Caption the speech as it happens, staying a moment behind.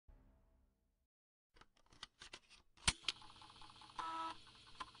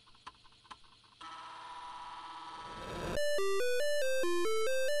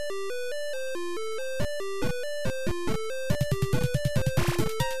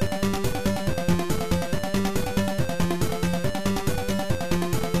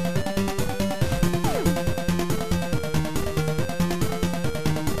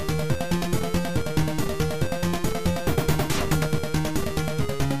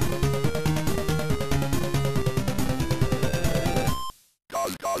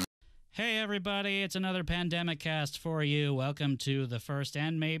everybody, it's another Pandemicasts for you. Welcome to the first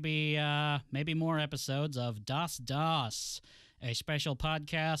and maybe more episodes of DOS, a special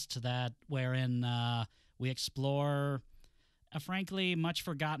podcast wherein we explore a frankly much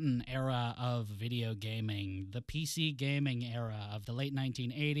forgotten era of video gaming, the PC gaming era of the late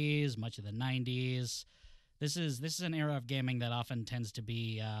 1980s, much of the 90s. This is an era of gaming that often tends to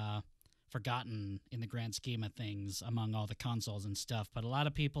be forgotten in the grand scheme of things among all the consoles and stuff, but a lot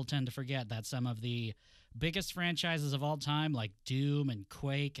of people tend to forget that some of the biggest franchises of all time, like Doom and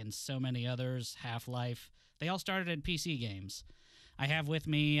Quake and so many others, Half-Life, they all started in PC games. I have with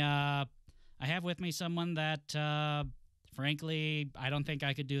me someone that frankly, I don't think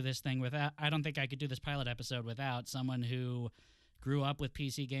I could do this pilot episode without someone who grew up with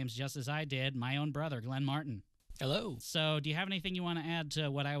PC games just as I did, my own brother, Glenn Martin. Hello. So do you have anything you want to add to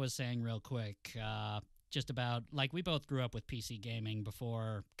what I was saying real quick? Just about, like, we both grew up with PC gaming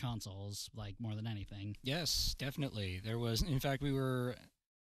before consoles, like, more than anything. Yes, definitely. In fact, we were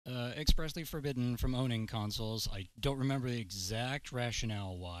expressly forbidden from owning consoles. I don't remember the exact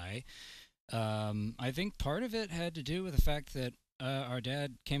rationale why. I think part of it had to do with the fact that our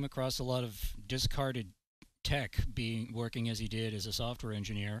dad came across a lot of discarded tech working as he did as a software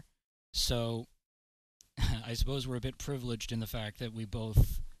engineer. So I suppose we're a bit privileged in the fact that we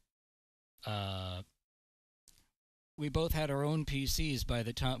both had our own PCs at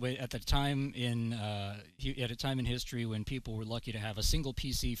a time in history when people were lucky to have a single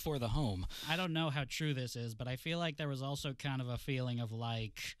PC for the home. I don't know how true this is, but I feel like there was also kind of a feeling of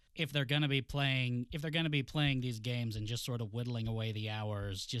like, if they're going to be playing these games and just sort of whittling away the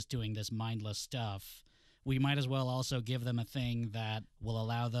hours, just doing this mindless stuff, we might as well also give them a thing that will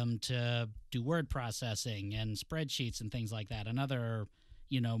allow them to do word processing and spreadsheets and things like that, another,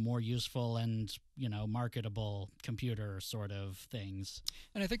 more useful and, marketable computer sort of things.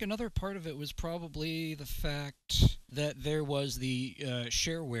 And I think another part of it was probably the fact that there was the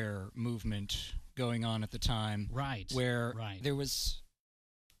shareware movement going on at the time. Right. Where there was...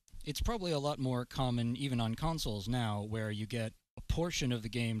 It's probably a lot more common even on consoles now, where you get a portion of the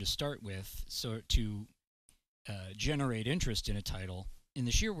game to start with, so to generate interest in a title. In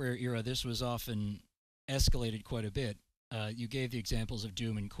the shareware era, this was often escalated quite a bit. You gave the examples of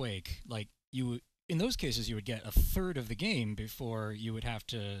Doom and Quake. Like, in those cases, you would get a third of the game before you would have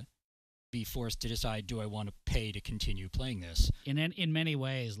to be forced to decide, do I want to pay to continue playing this? In many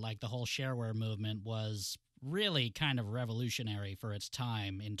ways, like, the whole shareware movement was really kind of revolutionary for its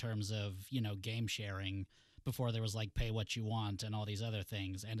time in terms of, game sharing before there was, like, pay what you want and all these other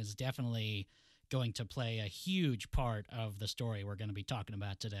things. And it's definitely going to play a huge part of the story we're going to be talking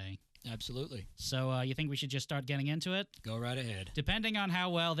about today. Absolutely. So you think we should just start getting into it? Go right ahead. Depending on how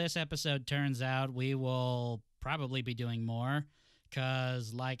well this episode turns out, we will probably be doing more,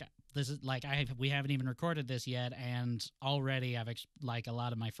 because we haven't even recorded this yet, and already a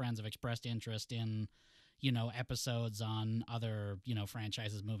lot of my friends have expressed interest in episodes on other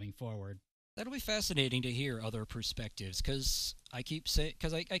franchises moving forward. That'll be fascinating to hear other perspectives, because I keep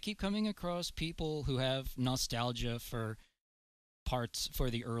coming across people who have nostalgia for parts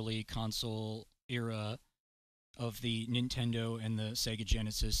for the early console era of the Nintendo and the Sega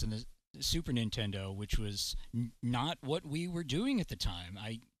Genesis and the Super Nintendo, which was not what we were doing at the time.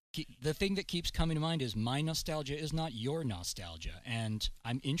 The thing that keeps coming to mind is my nostalgia is not your nostalgia, and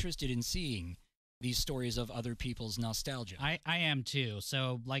I'm interested in seeing these stories of other people's nostalgia. I am too.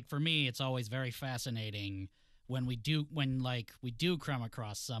 So, like, for me, it's always very fascinating when we do come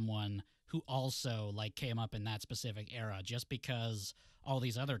across someone who also, like, came up in that specific era, just because all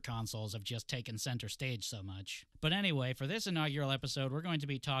these other consoles have just taken center stage so much. But anyway, for this inaugural episode, we're going to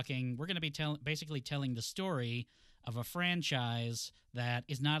be telling the story of a franchise that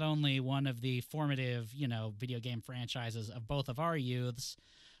is not only one of the formative, video game franchises of both of our youths.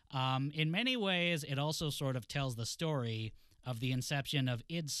 In many ways, it also sort of tells the story of the inception of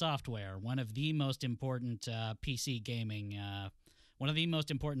id Software, one of the most important PC gaming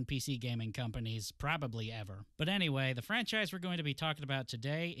companies probably ever. But anyway, the franchise we're going to be talking about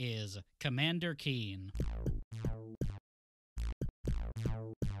today is Commander Keen.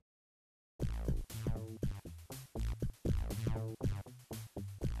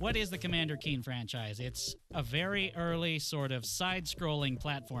 What is the Commander Keen franchise? It's a very early sort of side-scrolling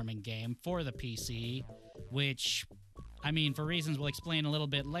platforming game for the PC, which, for reasons we'll explain a little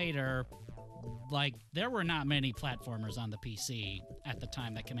bit later, there were not many platformers on the PC at the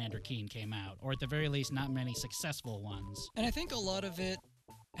time that Commander Keen came out, or at the very least, not many successful ones. And I think a lot of it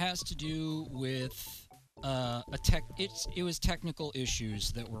has to do with it was technical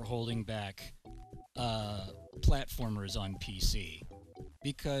issues that were holding back platformers on PC.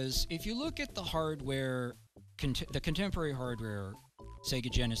 Because if you look at the hardware, the contemporary hardware,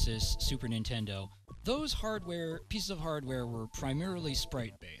 Sega Genesis, Super Nintendo, those pieces of hardware were primarily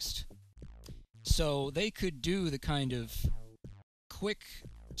sprite-based. So they could do the kind of quick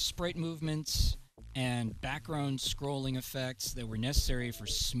sprite movements and background scrolling effects that were necessary for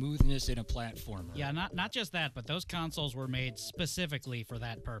smoothness in a platformer. Yeah, not just that, but those consoles were made specifically for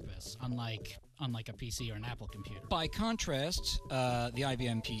that purpose, unlike a PC or an Apple computer. By contrast, the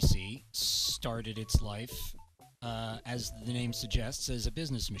IBM PC started its life, as the name suggests, as a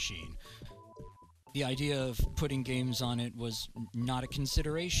business machine. The idea of putting games on it was not a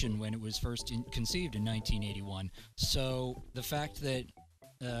consideration when it was first conceived in 1981. So the fact that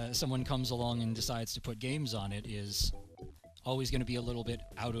someone comes along and decides to put games on it is always going to be a little bit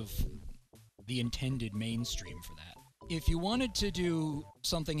out of the intended mainstream for that. If you wanted to do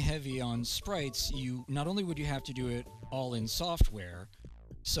something heavy on sprites, you not only would you have to do it all in software,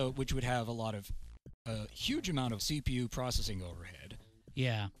 which would have a huge amount of CPU processing overhead.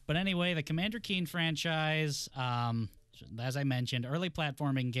 Yeah, but anyway, the Commander Keen franchise, as I mentioned, early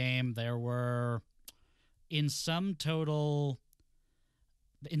platforming game. There were in sum total,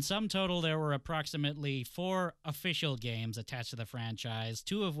 there were approximately 4 official games attached to the franchise,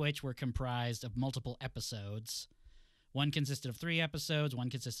 2 of which were comprised of multiple episodes. One consisted of 3 episodes, one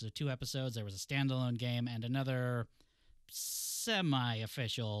consisted of 2 episodes. There was a standalone game and another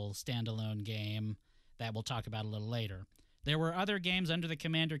semi-official standalone game that we'll talk about a little later. There were other games under the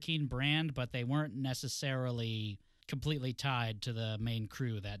Commander Keen brand, but they weren't necessarily completely tied to the main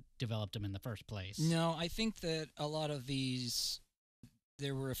crew that developed them in the first place. No, I think that a lot of these...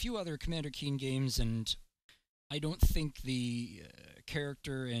 There were a few other Commander Keen games, and I don't think the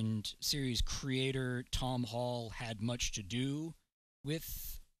character and series creator, Tom Hall, had much to do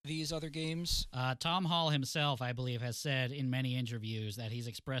with these other games. Tom Hall himself, I believe, has said in many interviews that he's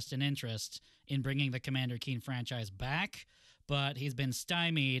expressed an interest in bringing the Commander Keen franchise back, but he's been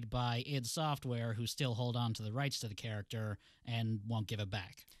stymied by id Software, who still hold on to the rights to the character and won't give it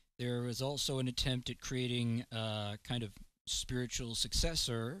back. There was also an attempt at creating a kind of spiritual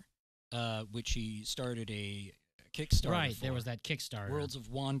successor, which he started a Kickstarter Right, for. there was that Kickstarter. Worlds of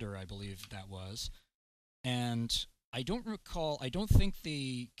Wander, I believe that was. And I don't think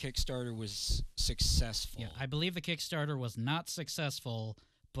the Kickstarter was successful. Yeah, I believe the Kickstarter was not successful,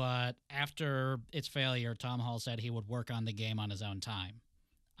 but after its failure, Tom Hall said he would work on the game on his own time.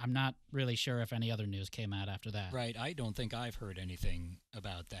 I'm not really sure if any other news came out after that. Right, I don't think I've heard anything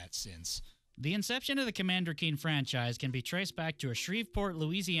about that since. The inception of the Commander Keen franchise can be traced back to a Shreveport,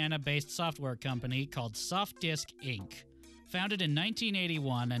 Louisiana-based software company called SoftDisk Inc. Founded in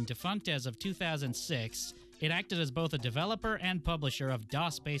 1981 and defunct as of 2006, it acted as both a developer and publisher of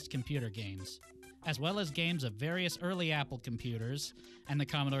DOS-based computer games, as well as games of various early Apple computers and the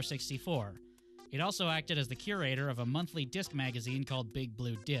Commodore 64. It also acted as the curator of a monthly disc magazine called Big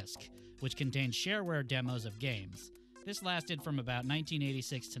Blue Disc, which contained shareware demos of games. This lasted from about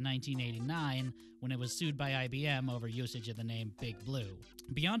 1986 to 1989, when it was sued by IBM over usage of the name Big Blue.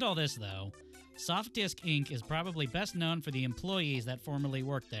 Beyond all this, though, SoftDisk Inc. is probably best known for the employees that formerly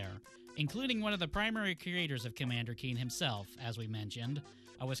worked there, including one of the primary creators of Commander Keen himself, as we mentioned,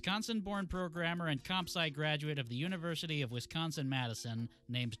 a Wisconsin-born programmer and comp sci graduate of the University of Wisconsin-Madison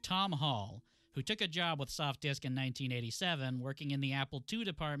named Tom Hall, who took a job with SoftDisk in 1987 working in the Apple II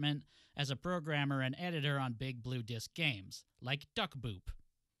department as a programmer and editor on Big Blue Disc games, like Duck Boop.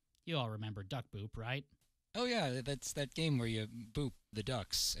 You all remember Duck Boop, right? Oh yeah, that's that game where you boop the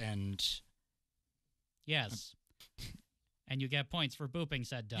ducks and... Yes. And you get points for booping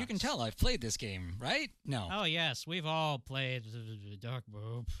said ducks. You can tell I've played this game, right? No. Oh yes, we've all played Duck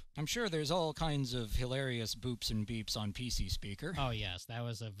Boop. I'm sure there's all kinds of hilarious boops and beeps on PC Speaker. Oh yes, that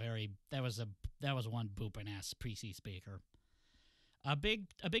was one booping ass PC Speaker. A big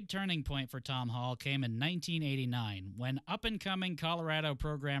turning point for Tom Hall came in 1989 when up-and-coming Colorado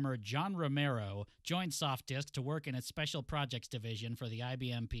programmer John Romero joined SoftDisk to work in its Special Projects division for the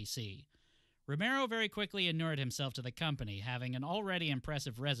IBM PC. Romero very quickly inured himself to the company, having an already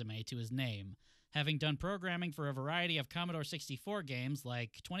impressive resume to his name, having done programming for a variety of Commodore 64 games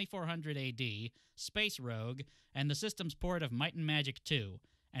like 2400 AD, Space Rogue, and the system's port of Might and Magic 2,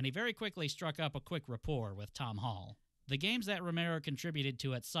 and he very quickly struck up a quick rapport with Tom Hall. The games that Romero contributed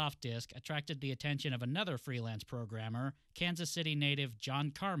to at SoftDisk attracted the attention of another freelance programmer, Kansas City native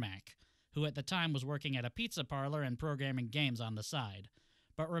John Carmack, who at the time was working at a pizza parlor and programming games on the side.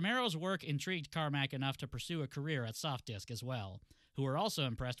 But Romero's work intrigued Carmack enough to pursue a career at SoftDisk as well, who were also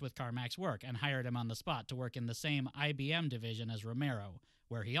impressed with Carmack's work and hired him on the spot to work in the same IBM division as Romero,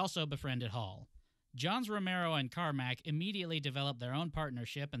 where he also befriended Hall. Johns Romero and Carmack immediately developed their own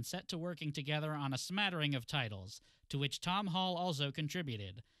partnership and set to working together on a smattering of titles, to which Tom Hall also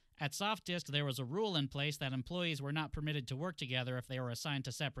contributed. At SoftDisk, there was a rule in place that employees were not permitted to work together if they were assigned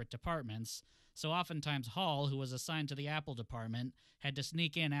to separate departments, so oftentimes Hall, who was assigned to the Apple department, had to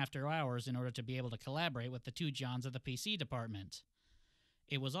sneak in after hours in order to be able to collaborate with the two Johns of the PC department.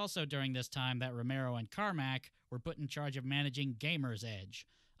 It was also during this time that Romero and Carmack were put in charge of managing Gamer's Edge,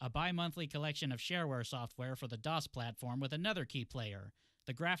 a bi-monthly collection of shareware software for the DOS platform with another key player,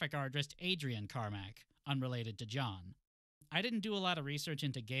 the graphic artist Adrian Carmack, unrelated to John. I didn't do a lot of research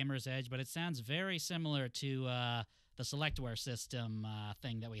into Gamer's Edge, but it sounds very similar to the Selectware system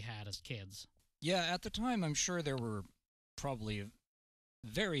thing that we had as kids. Yeah, at the time, I'm sure there were probably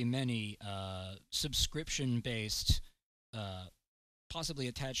very many subscription-based, possibly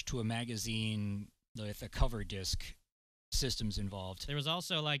attached to a magazine with a cover disc systems involved. There was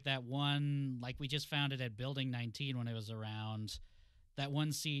also like that one, like we just found it at Building 19 when it was around, that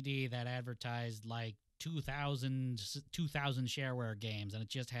one CD that advertised like 2,000 shareware games, and it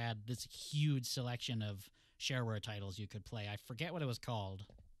just had this huge selection of shareware titles you could play. I forget what it was called,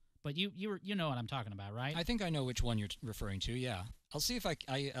 but you know what I'm talking about, right? I think I know which one you're referring to. Yeah, I'll see if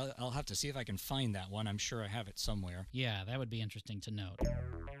I'll have to see if I can find that one. I'm sure I have it somewhere. Yeah, that would be interesting to note.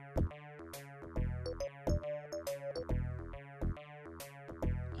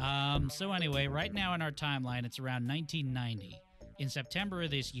 So anyway, right now in our timeline, it's around 1990. In September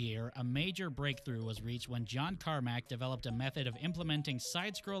of this year, a major breakthrough was reached when John Carmack developed a method of implementing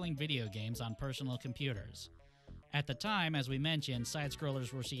side-scrolling video games on personal computers. At the time, as we mentioned,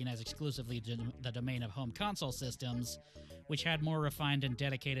 side-scrollers were seen as exclusively the domain of home console systems, which had more refined and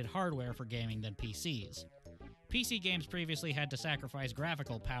dedicated hardware for gaming than PCs. PC games previously had to sacrifice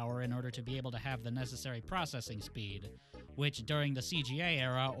graphical power in order to be able to have the necessary processing speed, which during the CGA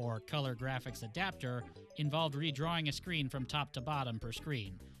era, or color graphics adapter, involved redrawing a screen from top to bottom per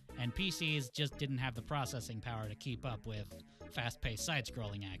screen, and PCs just didn't have the processing power to keep up with fast-paced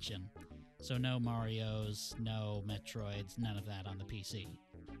side-scrolling action. So no Marios, no Metroids, none of that on the PC.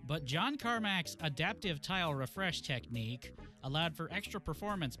 But John Carmack's adaptive tile refresh technique allowed for extra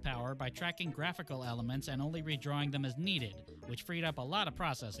performance power by tracking graphical elements and only redrawing them as needed, which freed up a lot of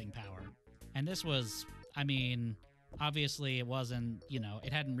processing power. And this was, obviously it wasn't,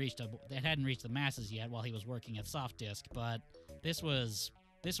 it hadn't reached the masses yet while he was working at SoftDisk, but this was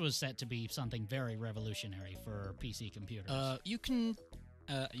set to be something very revolutionary for PC computers.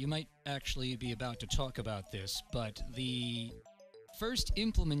 You might actually be about to talk about this, but the first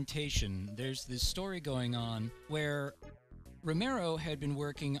implementation, there's this story going on where Romero had been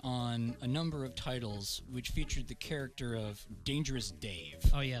working on a number of titles which featured the character of Dangerous Dave.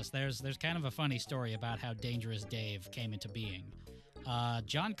 Oh yes, there's kind of a funny story about how Dangerous Dave came into being.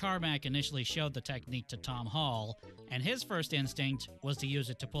 John Carmack initially showed the technique to Tom Hall, and his first instinct was to use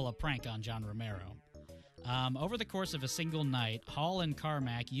it to pull a prank on John Romero. Over the course of a single night, Hall and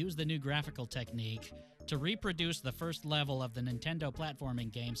Carmack used the new graphical technique to reproduce the first level of the Nintendo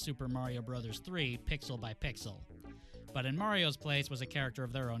platforming game Super Mario Bros. 3 pixel by pixel. But in Mario's place was a character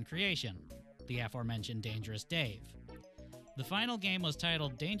of their own creation, the aforementioned Dangerous Dave. The final game was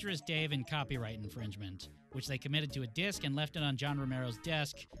titled Dangerous Dave and Copyright Infringement, which they committed to a disc and left it on John Romero's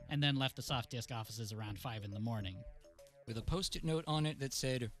desk, and then left the SoftDisk offices around 5 in the morning. With a post-it note on it that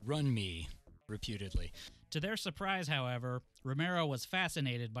said, "Run me," reputedly. To their surprise, however, Romero was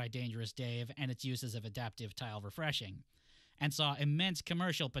fascinated by Dangerous Dave and its uses of adaptive tile refreshing, and saw immense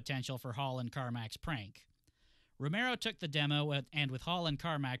commercial potential for Hall and Carmack's prank. Romero took the demo and with Hall and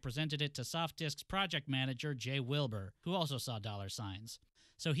Carmack presented it to SoftDisk's project manager, Jay Wilbur, who also saw $signs.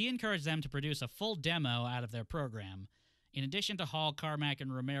 So he encouraged them to produce a full demo out of their program. In addition to Hall, Carmack,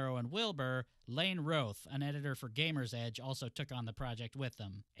 and Romero and Wilbur, Lane Roth, an editor for Gamer's Edge, also took on the project with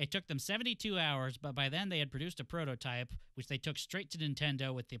them. It took them 72 hours, but by then they had produced a prototype, which they took straight to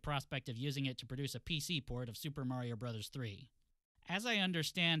Nintendo with the prospect of using it to produce a PC port of Super Mario Bros. 3. As I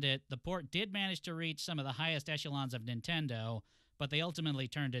understand it, the port did manage to reach some of the highest echelons of Nintendo, but they ultimately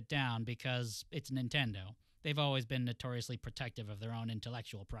turned it down because it's Nintendo. They've always been notoriously protective of their own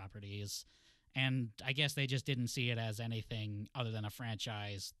intellectual properties, and I guess they just didn't see it as anything other than a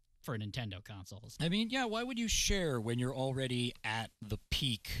franchise for Nintendo consoles. Why would you share when you're already at the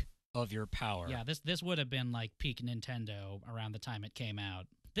peak of your power? Yeah, this would have been like peak Nintendo around the time it came out.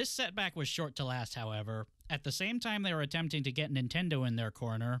 This setback was short to last, however. At the same time they were attempting to get Nintendo in their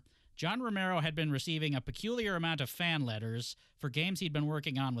corner, John Romero had been receiving a peculiar amount of fan letters for games he'd been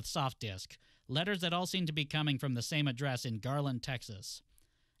working on with SoftDisk, letters that all seemed to be coming from the same address in Garland, Texas.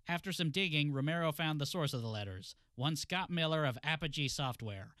 After some digging, Romero found the source of the letters, one Scott Miller of Apogee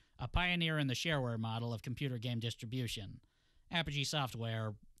Software, a pioneer in the shareware model of computer game distribution. Apogee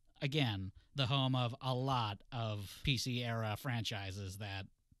Software, again, the home of a lot of PC-era franchises that,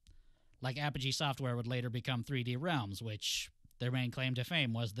 like Apogee Software, would later become 3D Realms, which their main claim to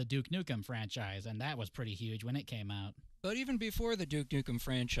fame was the Duke Nukem franchise, and that was pretty huge when it came out. But even before the Duke Nukem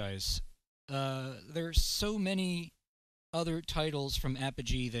franchise, there's so many other titles from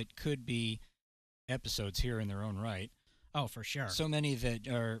Apogee that could be episodes here in their own right. Oh, for sure. So many that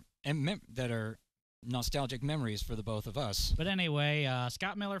are nostalgic memories for the both of us. But anyway,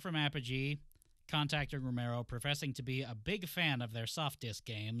 Scott Miller from Apogee contacted Romero, professing to be a big fan of their soft disk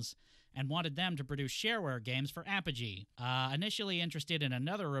games and wanted them to produce shareware games for Apogee. Initially interested in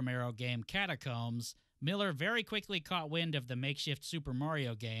another Romero game, Catacombs, Miller very quickly caught wind of the makeshift Super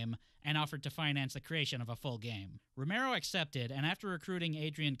Mario game and offered to finance the creation of a full game. Romero accepted, and after recruiting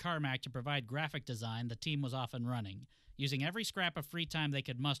Adrian Carmack to provide graphic design, the team was off and running, using every scrap of free time they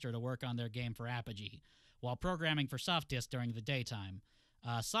could muster to work on their game for Apogee, while programming for Softdisk during the daytime.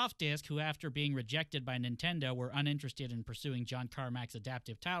 Softdisk, who after being rejected by Nintendo were uninterested in pursuing John Carmack's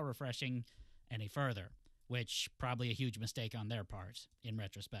adaptive tile refreshing any further, which probably a huge mistake on their part, in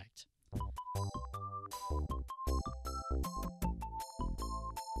retrospect.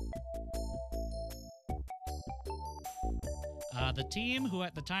 The team, who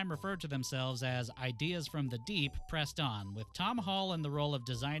at the time referred to themselves as Ideas from the Deep, pressed on, with Tom Hall in the role of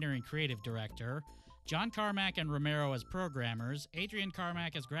designer and creative director, John Carmack and Romero as programmers, Adrian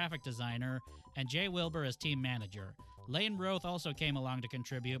Carmack as graphic designer, and Jay Wilbur as team manager. Lane Roth also came along to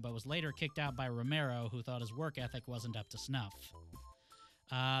contribute, but was later kicked out by Romero, who thought his work ethic wasn't up to snuff.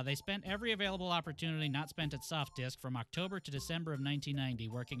 They spent every available opportunity not spent at Softdisk from October to December of 1990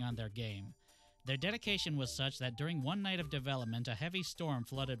 working on their game. Their dedication was such that during one night of development, a heavy storm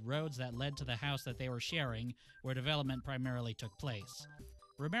flooded roads that led to the house that they were sharing, where development primarily took place.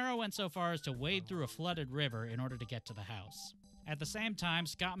 Romero went so far as to wade through a flooded river in order to get to the house. At the same time,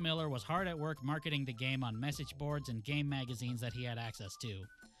 Scott Miller was hard at work marketing the game on message boards and game magazines that he had access to.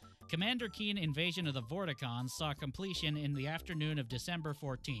 Commander Keen Invasion of the Vorticons saw completion in the afternoon of December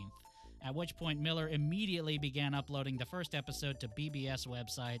 14th, at which point Miller immediately began uploading the first episode to BBS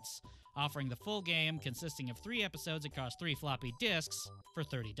websites, offering the full game consisting of 3 episodes across 3 floppy disks for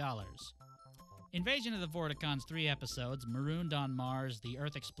 $30. Invasion of the Vorticons' 3 episodes, Marooned on Mars, The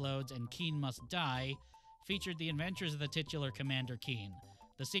Earth Explodes, and Keen Must Die, featured the adventures of the titular Commander Keen,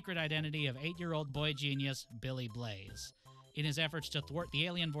 the secret identity of 8-year-old boy genius Billy Blaze, in his efforts to thwart the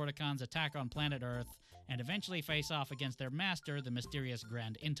alien Vorticons' attack on planet Earth and eventually face off against their master, the mysterious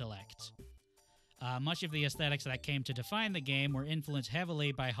Grand Intellect. Much of the aesthetics that came to define the game were influenced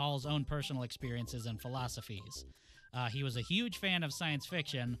heavily by Hall's own personal experiences and philosophies. He was a huge fan of science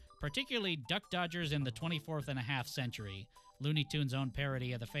fiction, particularly Duck Dodgers in the 24th and a half century, Looney Tunes' own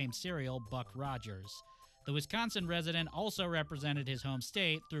parody of the famed serial Buck Rogers. The Wisconsin resident also represented his home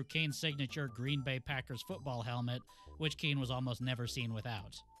state through Kane's signature Green Bay Packers football helmet, which Kane was almost never seen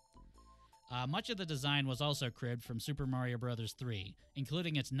without. Much of the design was also cribbed from Super Mario Bros. 3,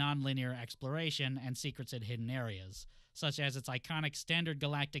 including its non-linear exploration and secrets in hidden areas, such as its iconic standard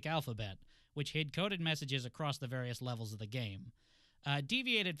galactic alphabet, which hid coded messages across the various levels of the game.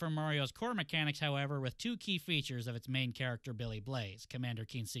 Deviated from Mario's core mechanics, however, with 2 key features of its main character Billy Blaze, Commander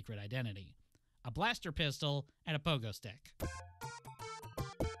Keen's secret identity: a blaster pistol and a pogo stick.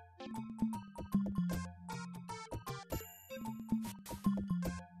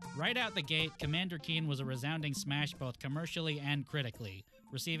 Right out the gate, Commander Keen was a resounding smash both commercially and critically,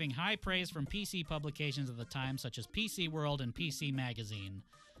 receiving high praise from PC publications of the time such as PC World and PC Magazine,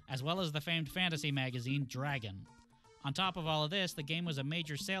 as well as the famed fantasy magazine Dragon. On top of all of this, the game was a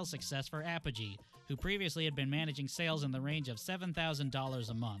major sales success for Apogee, who previously had been managing sales in the range of $7,000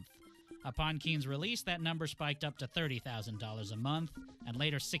 a month. Upon Keen's release, that number spiked up to $30,000 a month, and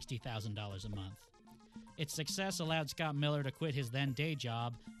later $60,000 a month. Its success allowed Scott Miller to quit his then day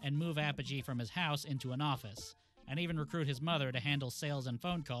job and move Apogee from his house into an office, and even recruit his mother to handle sales and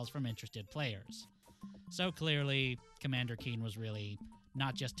phone calls from interested players. So clearly, Commander Keen was really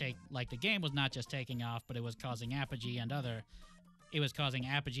not just the game was not just taking off, but it was causing Apogee and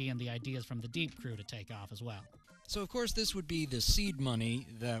the Ideas from the Deep crew to take off as well. So, of course, this would be the seed money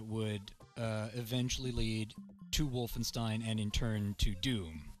that would eventually lead to Wolfenstein and, in turn, to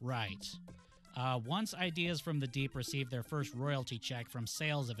Doom. Right. Once Ideas from the Deep received their first royalty check from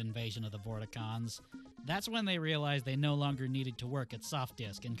sales of Invasion of the Vorticons, that's when they realized they no longer needed to work at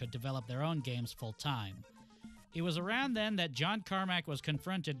Softdisk and could develop their own games full-time. It was around then that John Carmack was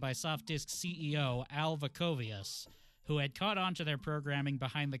confronted by Softdisk's CEO, Al Vakovius, who had caught on to their programming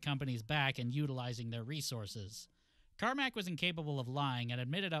behind the company's back and utilizing their resources. Carmack was incapable of lying and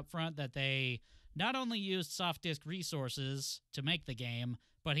admitted up front that they not only used soft disk resources to make the game,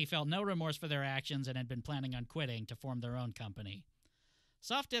 but he felt no remorse for their actions and had been planning on quitting to form their own company.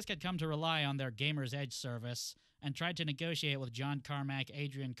 Softdisk had come to rely on their Gamer's Edge service and tried to negotiate with John Carmack,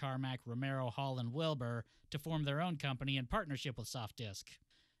 Adrian Carmack, Romero, Hall, and Wilbur to form their own company in partnership with Softdisk.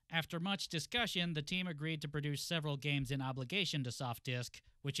 After much discussion, the team agreed to produce several games in obligation to Softdisk,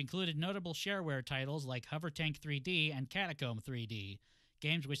 which included notable shareware titles like Hover Tank 3D and Catacomb 3D,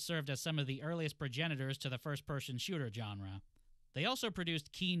 games which served as some of the earliest progenitors to the first-person shooter genre. They also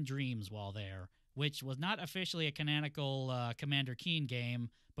produced Keen Dreams while there, which was not officially a canonical Commander Keen game,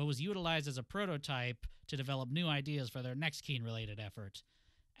 but was utilized as a prototype to develop new ideas for their next Keen-related effort.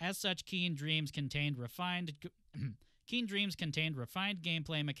 As such, Keen Dreams contained refined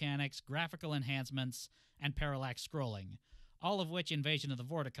gameplay mechanics, graphical enhancements, and parallax scrolling, all of which Invasion of the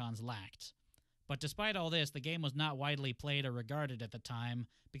Vorticons lacked. But despite all this, the game was not widely played or regarded at the time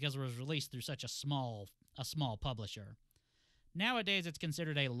because it was released through such a small publisher. Nowadays, it's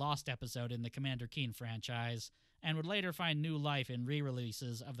considered a lost episode in the Commander Keen franchise, and would later find new life in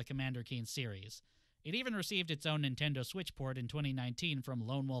re-releases of the Commander Keen series. It even received its own Nintendo Switch port in 2019 from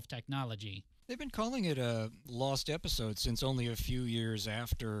Lone Wolf Technology. They've been calling it a lost episode since only a few years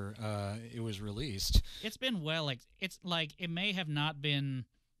after it was released. It's been it may have not been,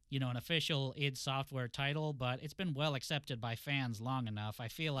 an official id Software title, but it's been well accepted by fans long enough. I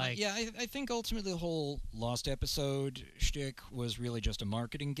feel like... I think ultimately the whole lost episode shtick was really just a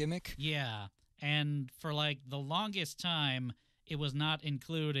marketing gimmick. Yeah, and for, the longest time, it was not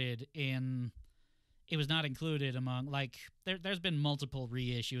included among, there's been multiple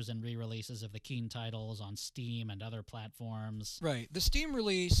reissues and re-releases of the Keen titles on Steam and other platforms. Right. The Steam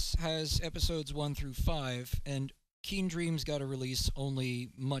release has episodes 1 through 5, and Keen Dreams got a release only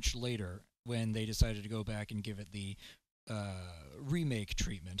much later when they decided to go back and give it the remake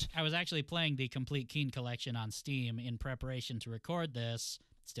treatment. I was actually playing the complete Keen collection on Steam in preparation to record this.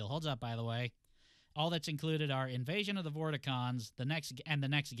 Still holds up, by the way. All that's included are Invasion of the Vorticons, the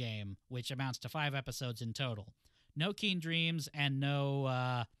next game, which amounts to 5 episodes in total. No Keen Dreams and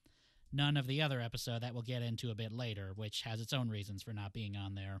none of the other episode that we'll get into a bit later, which has its own reasons for not being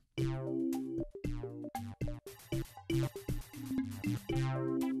on there.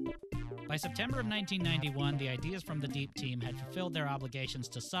 By September of 1991, the Ideas from the Deep team had fulfilled their obligations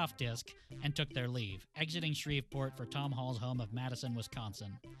to Softdisk and took their leave, exiting Shreveport for Tom Hall's home of Madison,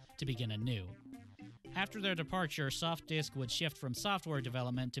 Wisconsin, to begin anew. After their departure, Softdisk would shift from software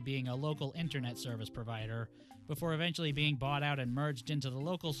development to being a local internet service provider, before eventually being bought out and merged into the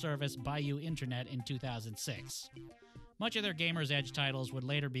local service Bayou Internet in 2006. Much of their Gamer's Edge titles would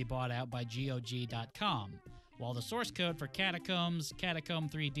later be bought out by GOG.com, while the source code for Catacombs, Catacomb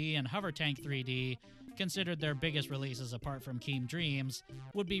 3D, and Hover Tank 3D, considered their biggest releases apart from Keen Dreams,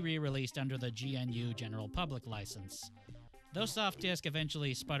 would be re-released under the GNU General Public License. Though Softdisk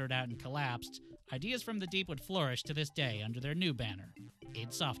eventually sputtered out and collapsed, Ideas from the Deep would flourish to this day under their new banner,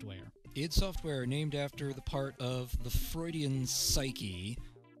 id Software. id Software, named after the part of the Freudian psyche.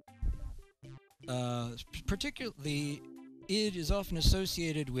 Particularly, id is often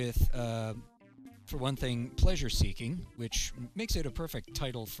associated with, for one thing, pleasure-seeking, which makes it a perfect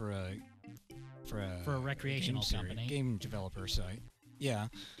title for a recreational company. Game developer site. Yeah.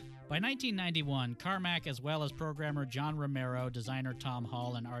 By 1991, Carmack, as well as programmer John Romero, designer Tom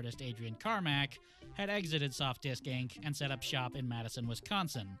Hall, and artist Adrian Carmack, had exited Softdisk Inc. and set up shop in Madison,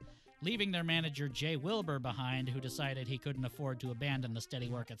 Wisconsin, leaving their manager Jay Wilbur behind, who decided he couldn't afford to abandon the steady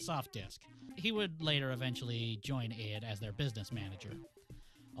work at Softdisk. He would later eventually join id as their business manager.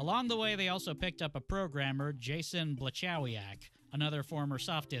 Along the way, they also picked up a programmer, Jason Blachowiak, another former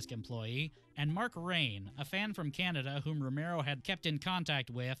Softdisk employee, and Mark Rain, a fan from Canada whom Romero had kept in contact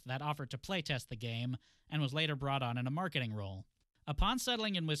with that offered to playtest the game and was later brought on in a marketing role. Upon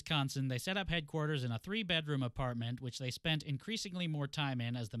settling in Wisconsin, they set up headquarters in a 3-bedroom apartment, which they spent increasingly more time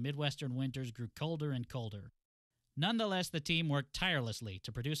in as the Midwestern winters grew colder and colder. Nonetheless, the team worked tirelessly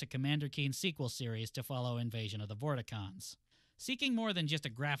to produce a Commander Keen sequel series to follow Invasion of the Vorticons. Seeking more than just a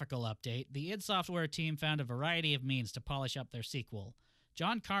graphical update, the id Software team found a variety of means to polish up their sequel.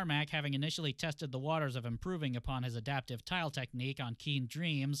 John Carmack, having initially tested the waters of improving upon his adaptive tile technique on Keen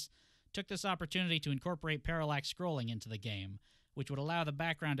Dreams, took this opportunity to incorporate parallax scrolling into the game, which would allow the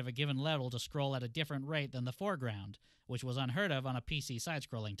background of a given level to scroll at a different rate than the foreground, which was unheard of on a PC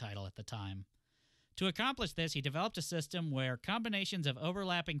side-scrolling title at the time. To accomplish this, he developed a system where combinations of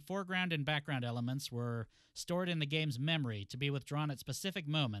overlapping foreground and background elements were stored in the game's memory to be withdrawn at specific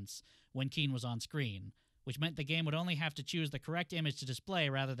moments when Keen was on screen, which meant the game would only have to choose the correct image to display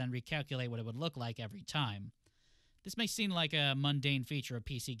rather than recalculate what it would look like every time. This may seem like a mundane feature of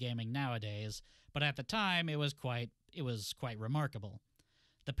PC gaming nowadays, but at the time it was quite remarkable.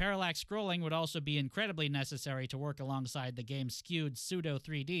 The parallax scrolling would also be incredibly necessary to work alongside the game's skewed pseudo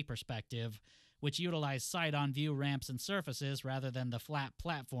 3D perspective, which utilized side-on view ramps and surfaces rather than the flat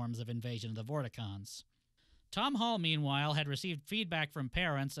platforms of Invasion of the Vorticons. Tom Hall, meanwhile, had received feedback from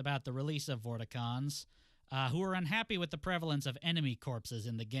parents about the release of Vorticons, who were unhappy with the prevalence of enemy corpses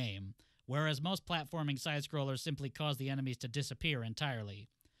in the game, whereas most platforming side-scrollers simply cause the enemies to disappear entirely.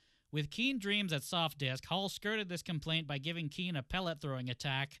 With Keen Dreams at soft disk, Hall skirted this complaint by giving Keen a pellet-throwing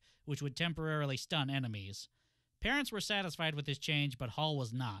attack, which would temporarily stun enemies. Parents were satisfied with this change, but Hall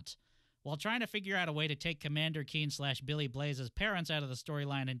was not. While trying to figure out a way to take Commander Keen/Billy Blaze's parents out of the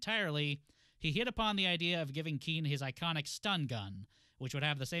storyline entirely, he hit upon the idea of giving Keen his iconic stun gun, which would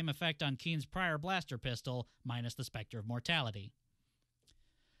have the same effect on Keen's prior blaster pistol, minus the Spectre of Mortality.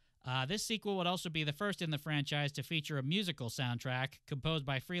 This sequel would also be the first in the franchise to feature a musical soundtrack composed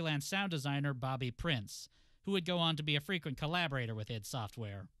by freelance sound designer Bobby Prince, who would go on to be a frequent collaborator with id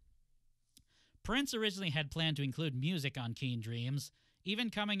Software. Prince originally had planned to include music on Keen Dreams, even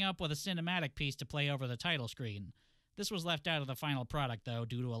coming up with a cinematic piece to play over the title screen. This was left out of the final product, though,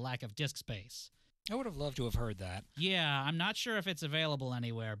 due to a lack of disk space. I would have loved to have heard that. Yeah, I'm not sure if it's available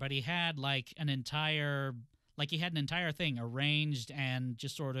anywhere, but he had an entire thing arranged and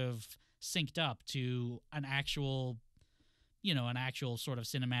just sort of synced up to an actual sort of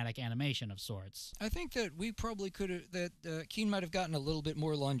cinematic animation of sorts. I think that we probably could have, that Keen might have gotten a little bit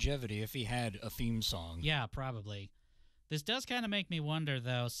more longevity if he had a theme song. Yeah, probably. This does kind of make me wonder,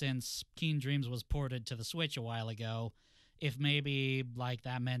 though, since Keen Dreams was ported to the Switch a while ago, if maybe,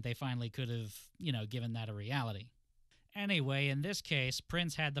 that meant they finally could have, given that a reality. Anyway, in this case,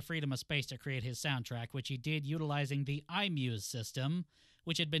 Prince had the freedom of space to create his soundtrack, which he did utilizing the iMuse system,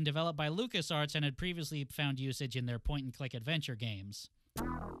 which had been developed by LucasArts and had previously found usage in their point-and-click adventure games.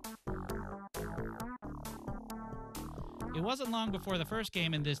 It wasn't long before the first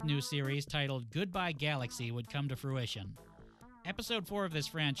game in this new series, titled Goodbye Galaxy, would come to fruition. Episode 4 of this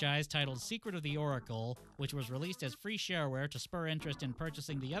franchise, titled Secret of the Oracle, which was released as free shareware to spur interest in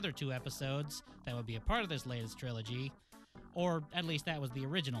purchasing the other 2 episodes that would be a part of this latest trilogy, or at least that was the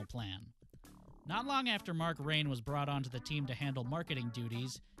original plan. Not long after Mark Rain was brought onto the team to handle marketing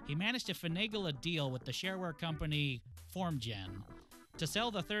duties, he managed to finagle a deal with the shareware company FormGen to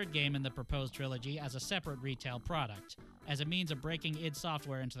sell the third game in the proposed trilogy as a separate retail product, as a means of breaking id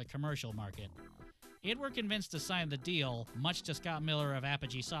Software into the commercial market. id were convinced to sign the deal, much to Scott Miller of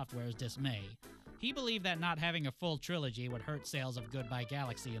Apogee Software's dismay. He believed that not having a full trilogy would hurt sales of Goodbye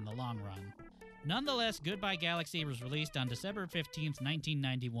Galaxy in the long run. Nonetheless, Goodbye Galaxy was released on December 15,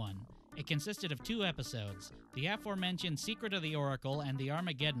 1991. It consisted of 2 episodes, the aforementioned Secret of the Oracle and the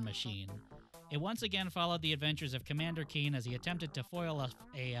Armageddon Machine. It once again followed the adventures of Commander Keen as he attempted to foil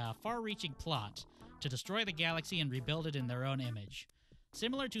a far-reaching plot to destroy the galaxy and rebuild it in their own image.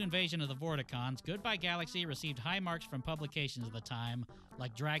 Similar to Invasion of the Vorticons, Goodbye Galaxy received high marks from publications of the time,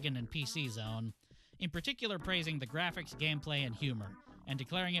 like Dragon and PC Zone, in particular praising the graphics, gameplay, and humor, and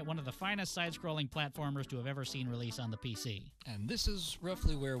declaring it one of the finest side-scrolling platformers to have ever seen release on the PC. And this is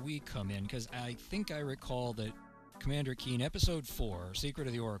roughly where we come in, because I think I recall that Commander Keen Episode 4, Secret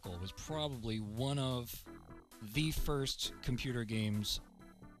of the Oracle, was probably one of the first computer games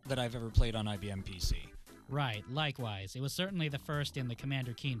that I've ever played on IBM PC. Right, likewise. It was certainly the first in the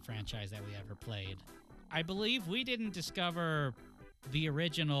Commander Keen franchise that we ever played. I believe we didn't discover the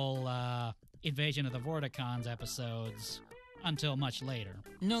original Invasion of the Vorticons episodes until much later.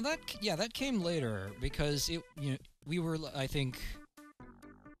 No, that came later, because we were, I think,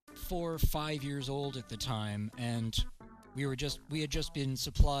 4 or 5 years old at the time, and we had just been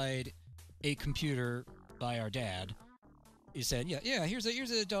supplied a computer by our dad. He said, yeah, here's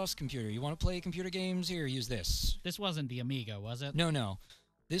a DOS computer. You want to play computer games? Here, use this. This wasn't the Amiga, was it? No.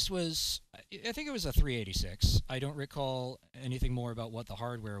 This was, I think it was a 386. I don't recall anything more about what the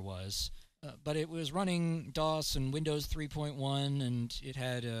hardware was, but it was running DOS and Windows 3.1, and it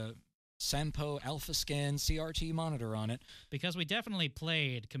had a Sampo AlphaScan CRT monitor on it. Because we definitely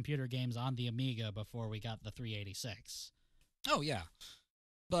played computer games on the Amiga before we got the 386. Oh, yeah.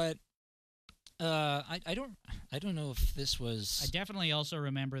 But I don't know if this was... I definitely also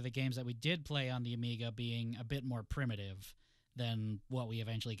remember the games that we did play on the Amiga being a bit more primitive than what we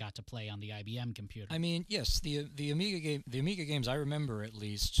eventually got to play on the IBM computer. I mean, yes, the Amiga games I remember at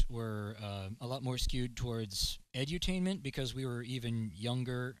least were a lot more skewed towards edutainment, because we were even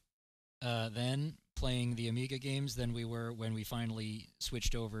younger then playing the Amiga games than we were when we finally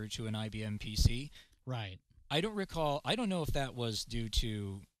switched over to an IBM PC. Right. I don't know if that was due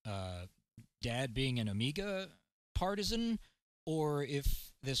to Dad being an Amiga partisan or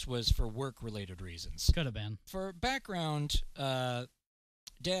if this was for work-related reasons. Could have been. For background,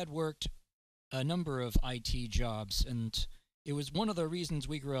 Dad worked a number of IT jobs, and it was one of the reasons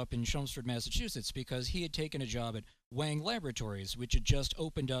we grew up in Chelmsford, Massachusetts, because he had taken a job at Wang Laboratories, which had just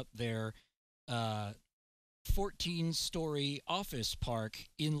opened up their 14-story office park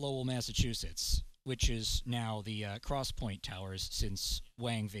in Lowell, Massachusetts, which is now the Crosspoint Towers since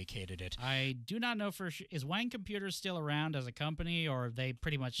Wang vacated it. I do not know for sure. Is Wang Computers still around as a company, or are they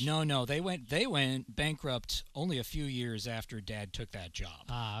pretty much... No, they went bankrupt only a few years after Dad took that job.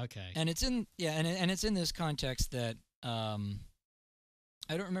 Ah, okay. And it's in it's in this context that I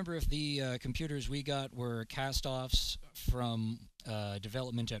don't remember if the computers we got were cast-offs from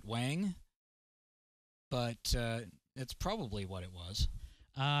development at Wang, but it's probably what it was.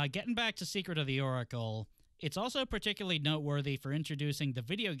 Getting back to Secret of the Oracle, it's also particularly noteworthy for introducing the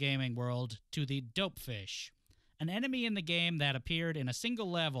video gaming world to the Dopefish, an enemy in the game that appeared in a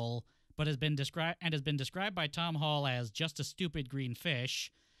single level but has been described by Tom Hall as just a stupid green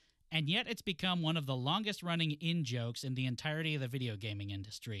fish, and yet it's become one of the longest-running in-jokes in the entirety of the video gaming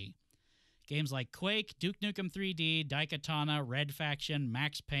industry. Games like Quake, Duke Nukem 3D, Daikatana, Red Faction,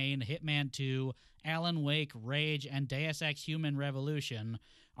 Max Payne, Hitman 2, Alan Wake, Rage, and Deus Ex Human Revolution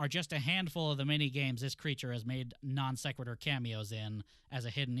are just a handful of the many games this creature has made non-sequitur cameos in as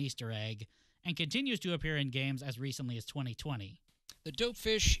a hidden Easter egg, and continues to appear in games as recently as 2020. The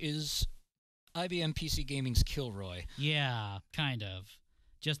Dopefish is IBM PC Gaming's Kilroy. Yeah, kind of.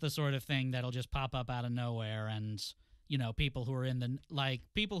 Just the sort of thing that'll just pop up out of nowhere, and... you know, people who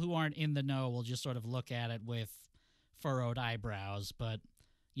aren't in the know will just sort of look at it with furrowed eyebrows, but,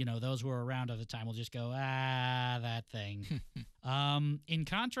 you know, those who are around at the time will just go, that thing. In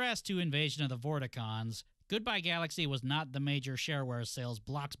contrast to Invasion of the Vorticons, Goodbye Galaxy was not the major shareware sales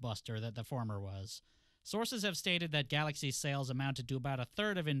blockbuster that the former was. Sources have stated that Galaxy's sales amounted to about a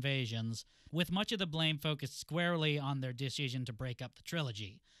third of Invasion's, with much of the blame focused squarely on their decision to break up the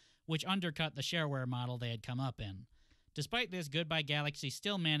trilogy, which undercut the shareware model they had come up in. Despite this, Goodbye Galaxy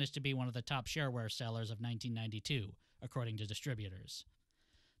still managed to be one of the top shareware sellers of 1992, according to distributors.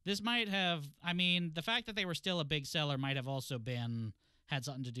 This might have, the fact that they were still a big seller might have also had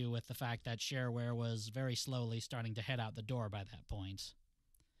something to do with the fact that shareware was very slowly starting to head out the door by that point.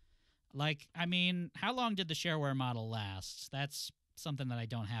 How long did the shareware model last? That's something that I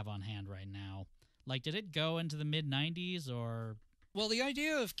don't have on hand right now. Did it go into the mid-90s, or... Well, the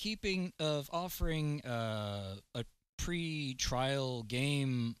idea of offering a pre-trial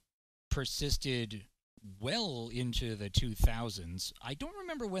game persisted well into the 2000s. I don't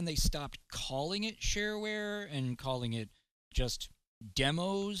remember when they stopped calling it shareware and calling it just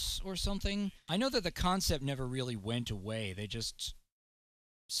demos or something. I know that the concept never really went away. They just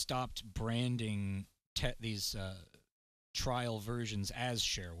stopped branding these trial versions as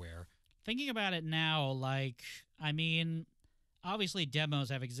shareware. Thinking about it now, obviously demos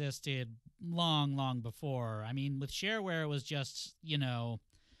have existed long, long before. With shareware, it was just,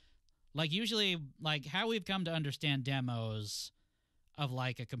 usually, how we've come to understand demos of,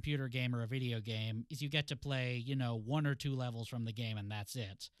 a computer game or a video game is you get to play, 1 or 2 levels from the game, and that's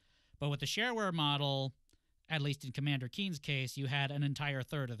it. But with the shareware model, at least in Commander Keen's case, you had an entire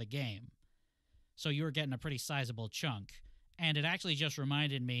third of the game. So you were getting a pretty sizable chunk. And it actually just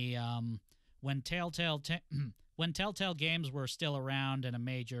reminded me, when Telltale Games were still around and a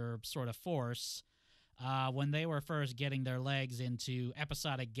major sort of force, when they were first getting their legs into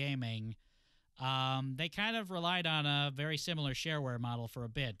episodic gaming, they kind of relied on a very similar shareware model for a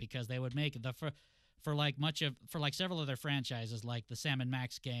bit, because they would make for several of their franchises, like the Sam &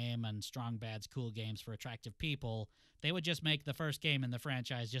 Max game and Strong Bad's Cool Games for Attractive People, they would just make the first game in the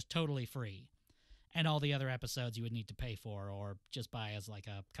franchise just totally free, and all the other episodes you would need to pay for or just buy as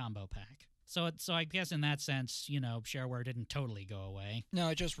a combo pack. So I guess in that sense, shareware didn't totally go away. No,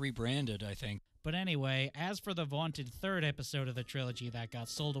 it just rebranded, I think. But anyway, as for the vaunted third episode of the trilogy that got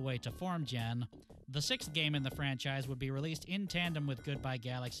sold away to FormGen, the 6th game in the franchise would be released in tandem with Goodbye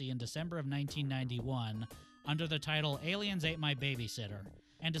Galaxy in December of 1991 under the title Aliens Ate My Babysitter,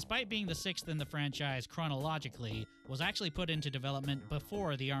 and despite being the 6th in the franchise chronologically, was actually put into development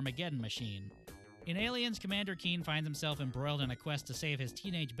before the Armageddon Machine. In Aliens, Commander Keen finds himself embroiled in a quest to save his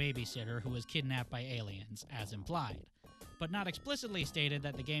teenage babysitter who was kidnapped by aliens, as implied, but not explicitly stated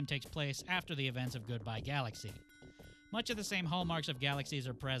that the game takes place after the events of Goodbye Galaxy. Much of the same hallmarks of Galaxies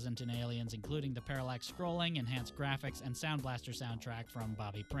are present in Aliens, including the parallax scrolling, enhanced graphics, and Sound Blaster soundtrack from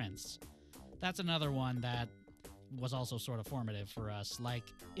Bobby Prince. That's another one that was also sort of formative for us,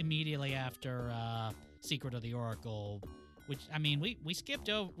 immediately after Secret of the Oracle, Which, I mean, we skipped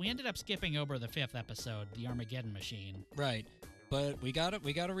over. We ended up skipping over the 5th episode, the Armageddon Machine. Right. But we got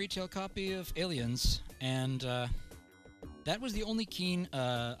a retail copy of Aliens, and that was the only Keen,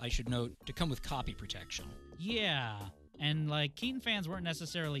 I should note, to come with copy protection. Yeah, and like Keen fans weren't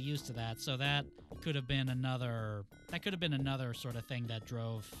necessarily used to that, so that could have been another sort of thing that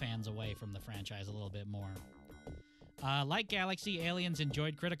drove fans away from the franchise a little bit more. Like Galaxy, Aliens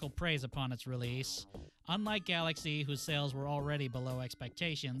enjoyed critical praise upon its release. Unlike Galaxy, whose sales were already below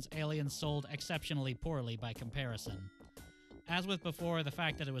expectations, Aliens sold exceptionally poorly by comparison. As with before, the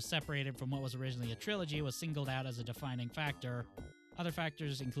fact that it was separated from what was originally a trilogy was singled out as a defining factor. Other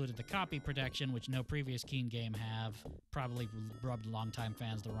factors included the copy protection, which no previous Keen game have, probably rubbed longtime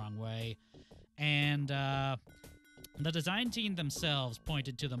fans the wrong way. And the design team themselves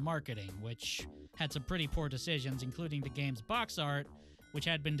pointed to the marketing, which had some pretty poor decisions, including the game's box art, which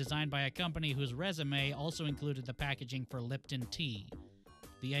had been designed by a company whose resume also included the packaging for Lipton tea.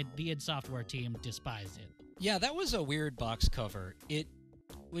 The id Software team despised it. Yeah, that was a weird box cover. It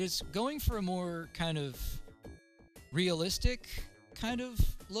was going for a more kind of realistic kind of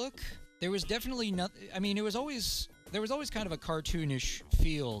look. There was definitely nothing. I mean, there was always kind of a cartoonish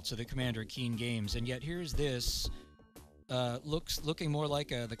feel to the Commander Keen games, and yet here's this looking more like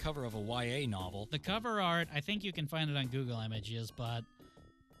the cover of a YA novel. The cover art, I think you can find it on Google Images, but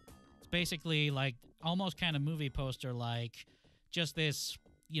it's basically like almost kind of movie poster like, just this.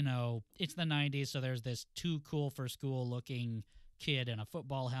 You know, it's the 90s, so there's this too cool for school looking kid in a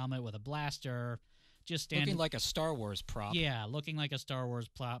football helmet with a blaster, just standing. Looking like a Star Wars prop. Yeah, looking like a Star Wars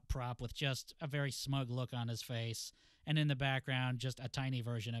prop with just a very smug look on his face. And in the background, just a tiny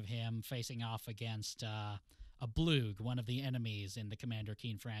version of him facing off against a Bloog, one of the enemies in the Commander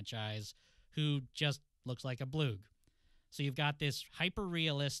Keen franchise, who just looks like a Bloog. So you've got this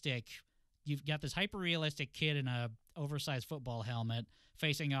hyper-realistic kid in a oversized football helmet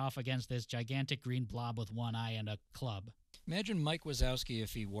facing off against this gigantic green blob with one eye and a club. Imagine Mike Wazowski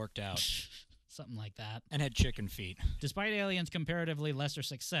if he worked out. Something like that. And had chicken feet. Despite Alien's comparatively lesser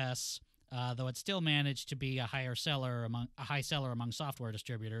success, though it still managed to be a high seller among software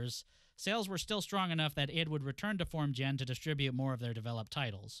distributors, sales were still strong enough that id would return to Form Gen to distribute more of their developed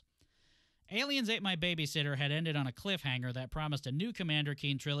titles. Aliens Ate My Babysitter had ended on a cliffhanger that promised a new Commander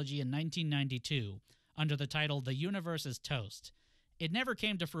Keen trilogy in 1992, under the title The Universe is Toast. It never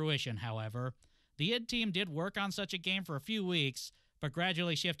came to fruition, however. The id team did work on such a game for a few weeks, but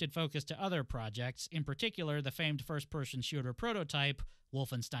gradually shifted focus to other projects, in particular the famed first-person shooter prototype,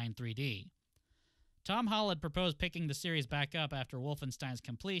 Wolfenstein 3D. Tom Hall had proposed picking the series back up after Wolfenstein's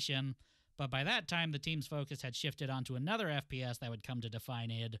completion, but by that time the team's focus had shifted onto another FPS that would come to define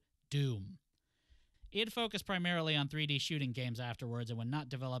id, Doom. Id focused primarily on 3D shooting games afterwards and would not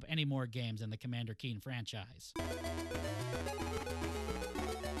develop any more games in the Commander Keen franchise.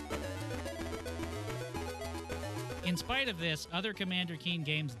 In spite of this, other Commander Keen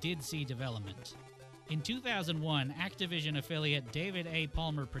games did see development. In 2001, Activision affiliate David A.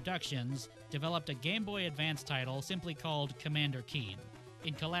 Palmer Productions developed a Game Boy Advance title simply called Commander Keen,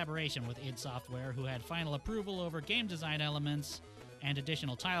 in collaboration with id Software, who had final approval over game design elements and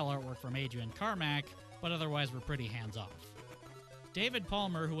additional title artwork from Adrian Carmack, but otherwise were pretty hands-off. David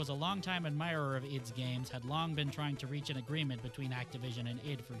Palmer, who was a longtime admirer of id's games, had long been trying to reach an agreement between Activision and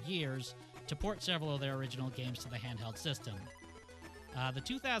id for years to port several of their original games to the handheld system. The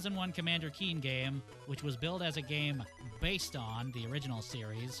 2001 Commander Keen game, which was billed as a game based on the original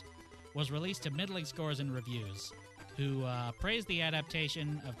series, was released to middling scores in reviews, who praised the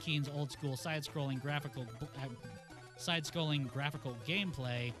adaptation of Keen's old-school side-scrolling graphical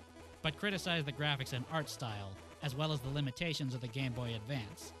gameplay, but criticized the graphics and art style, as well as the limitations of the Game Boy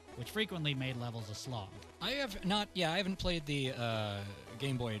Advance, which frequently made levels a slog. I haven't played the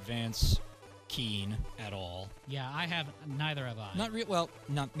Game Boy Advance Keen at all. Yeah, I haven't. Neither have I.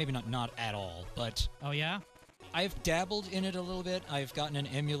 Maybe not at all, but... Oh, yeah? I've dabbled in it a little bit. I've gotten an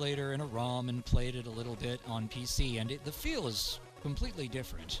emulator and a ROM and played it a little bit on PC, and the feel is completely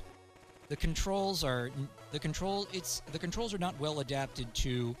different. The controls are not well adapted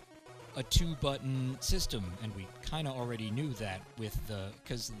to a two-button system, and we kind of already knew that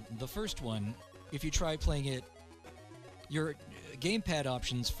because the first one, if you try playing it, your gamepad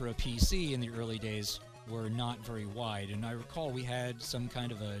options for a PC in the early days were not very wide, and I recall we had some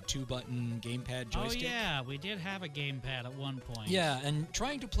kind of a two-button gamepad joystick. Oh yeah, we did have a gamepad at one point. Yeah, and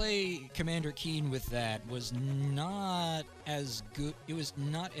trying to play Commander Keen with that was not as good. It was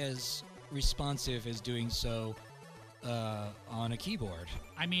not as responsive as doing so on a keyboard.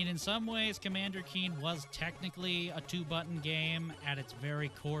 I mean, in some ways, Commander Keen was technically a two-button game at its very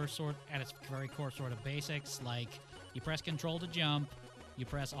core sort of basics. Like, You press Control to jump, you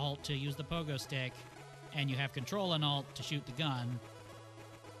press Alt to use the pogo stick, and you have Control and Alt to shoot the gun.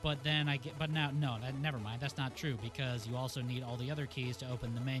 But then never mind. That's not true, because you also need all the other keys to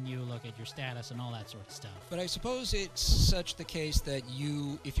open the menu, look at your status, and all that sort of stuff. But I suppose it's such the case that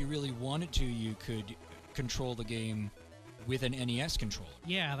you, if you really wanted to, you could control the game with an NES controller.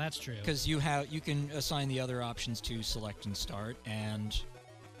 Yeah, that's true. Because you can assign the other options to select and start, and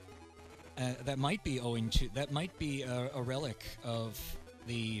that might be a relic of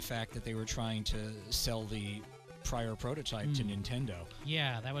the fact that they were trying to sell the prior prototype to Nintendo.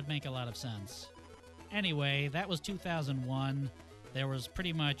 Yeah, that would make a lot of sense. Anyway, that was 2001. There was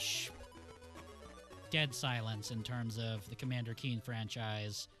pretty much dead silence in terms of the Commander Keen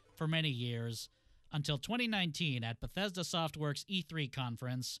franchise for many years, until 2019 at Bethesda Softworks E3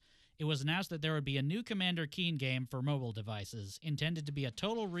 conference. It was announced that there would be a new Commander Keen game for mobile devices, intended to be a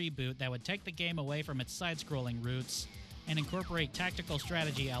total reboot that would take the game away from its side-scrolling roots and incorporate tactical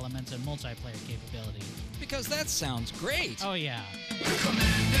strategy elements and multiplayer capability. Because that sounds great! Oh, yeah.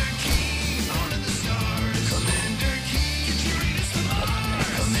 Commander Keen, on in the stars. Commander Keen, get your Venus to Mars.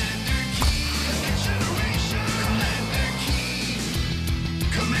 Commander Keen, next generation. Commander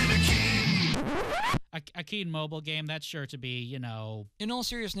Keen, Commander Keen. A Keen mobile game, that's sure to be, In all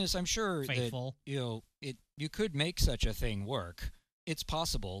seriousness, I'm sure faithful. that, you could make such a thing work. It's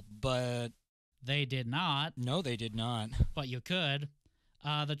possible, but... They did not. No, they did not. But you could.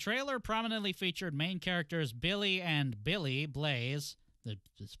 The trailer prominently featured main characters Billy and Billy Blaze,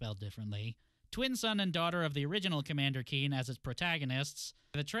 spelled differently, twin son and daughter of the original Commander Keen as its protagonists.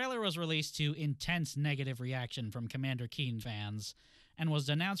 The trailer was released to intense negative reaction from Commander Keen fans and was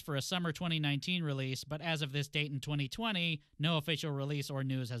announced for a summer 2019 release, but as of this date in 2020, no official release or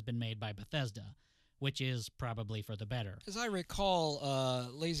news has been made by Bethesda, which is probably for the better. As I recall,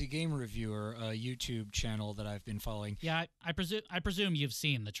 Lazy Game Reviewer, a YouTube channel that I've been following. Yeah, I presume you've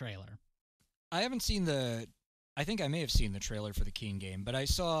seen the trailer. I haven't seen I think I may have seen the trailer for the Keen game, but I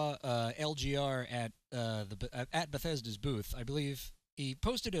saw LGR at Bethesda's booth. I believe he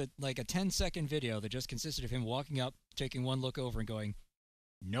posted a 10-second video that just consisted of him walking up, taking one look over, and going,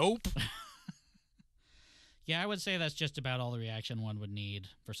 "Nope." Yeah, I would say that's just about all the reaction one would need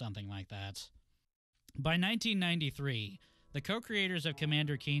for something like that. By 1993, the co-creators of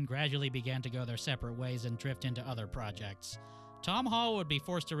Commander Keen gradually began to go their separate ways and drift into other projects. Tom Hall would be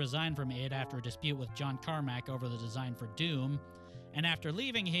forced to resign from id after a dispute with John Carmack over the design for Doom, and after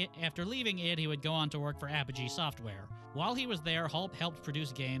leaving id, he would go on to work for Apogee Software. While he was there, Hall helped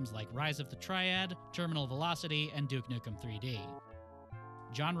produce games like Rise of the Triad, Terminal Velocity, and Duke Nukem 3D.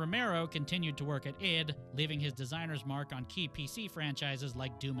 John Romero continued to work at id, leaving his designer's mark on key PC franchises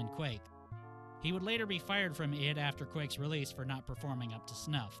like Doom and Quake. He would later be fired from id after Quake's release for not performing up to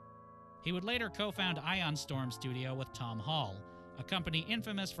snuff. He would later co-found Ion Storm Studio with Tom Hall, a company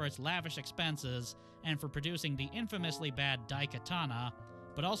infamous for its lavish expenses and for producing the infamously bad Daikatana,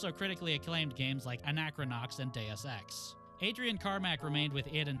 but also critically acclaimed games like Anachronox and Deus Ex. Adrian Carmack remained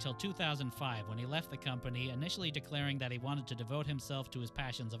with id until 2005 when he left the company, initially declaring that he wanted to devote himself to his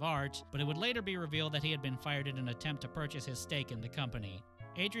passions of art, but it would later be revealed that he had been fired in an attempt to purchase his stake in the company.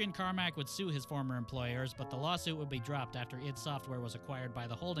 Adrian Carmack would sue his former employers, but the lawsuit would be dropped after id Software was acquired by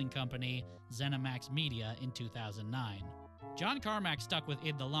the holding company, ZeniMax Media, in 2009. John Carmack stuck with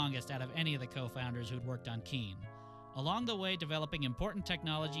id the longest out of any of the co-founders who'd worked on Keen, along the way developing important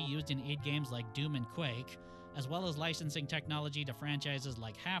technology used in id games like Doom and Quake, as well as licensing technology to franchises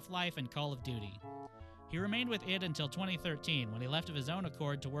like Half-Life and Call of Duty. He remained with id until 2013 when he left of his own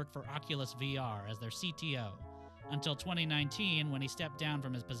accord to work for Oculus VR as their CTO, until 2019 when he stepped down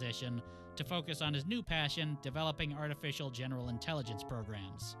from his position to focus on his new passion, developing artificial general intelligence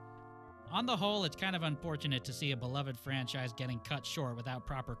programs. On the whole, it's kind of unfortunate to see a beloved franchise getting cut short without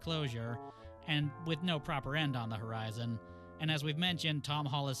proper closure, and with no proper end on the horizon. And as we've mentioned, Tom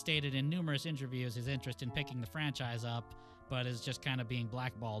Hall has stated in numerous interviews his interest in picking the franchise up, but is just kind of being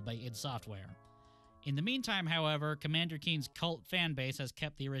blackballed by id Software. In the meantime, however, Commander Keen's cult fan base has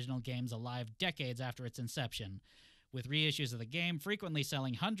kept the original games alive decades after its inception. With reissues of the game frequently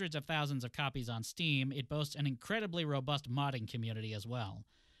selling hundreds of thousands of copies on Steam, it boasts an incredibly robust modding community as well.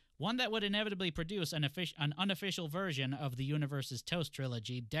 One that would inevitably produce an unofficial version of the universe's Toast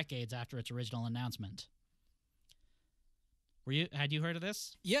trilogy decades after its original announcement. Had you heard of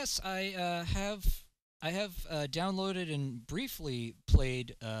this? Yes, I have downloaded and briefly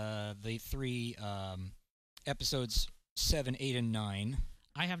played the three episodes 7, 8, and 9.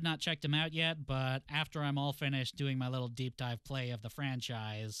 I have not checked them out yet, but after I'm all finished doing my little deep dive play of the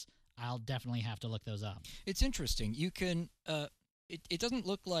franchise, I'll definitely have to look those up. It's interesting. You can. It doesn't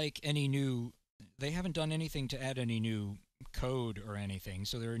look like any new they haven't done anything to add any new code or anything,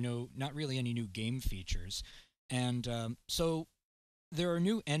 so there are not really any new game features. And so there are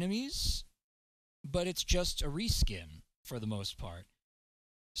new enemies, but it's just a reskin for the most part.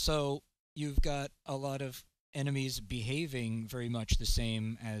 So you've got a lot of enemies behaving very much the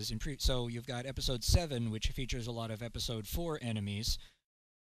same as in so you've got episode 7, which features a lot of episode 4 enemies.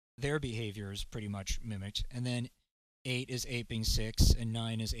 Their behavior is pretty much mimicked, and then 8 is aping 6 and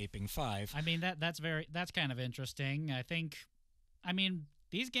 9 is aping 5. I mean, that's kind of interesting. I mean,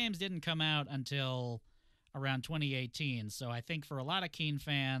 these games didn't come out until around 2018, so I think for a lot of Keen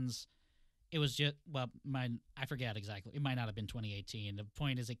fans, it was just, well, I forget exactly. It might not have been 2018. The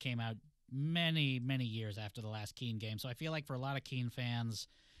point is, it came out many, many years after the last Keen game. So I feel like for a lot of Keen fans,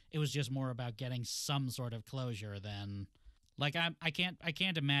 it was just more about getting some sort of closure than, like, I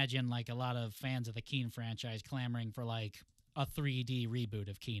can't imagine like a lot of fans of the Keen franchise clamoring for like a 3D reboot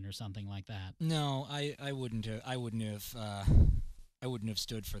of Keen or something like that. No, I wouldn't have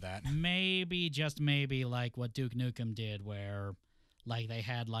stood for that. Maybe, just maybe, like what Duke Nukem did, where like they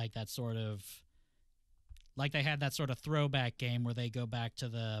had that sort of throwback game where they go back to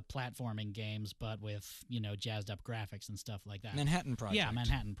the platforming games, but with, jazzed up graphics and stuff like that. Manhattan Project. Yeah,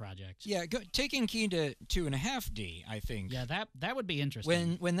 Manhattan Project. Yeah, taking Keen to 2.5D, I think. Yeah, that would be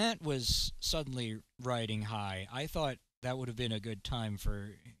interesting. When that was suddenly riding high, I thought that would have been a good time for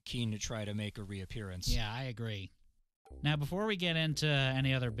Keen to try to make a reappearance. Yeah, I agree. Now, before we get into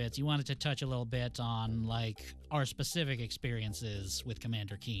any other bits, you wanted to touch a little bit on, like, our specific experiences with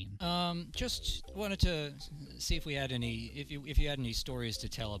Commander Keen. Just wanted to see if we had if you had any stories to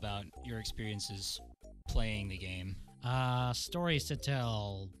tell about your experiences playing the game. Stories to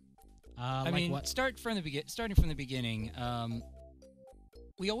tell. Starting from the beginning.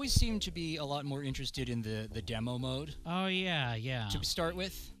 We always seem to be a lot more interested in the demo mode. Oh yeah. To start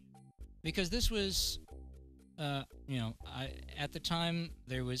with, because this was. At the time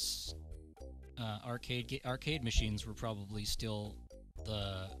there was arcade machines were probably still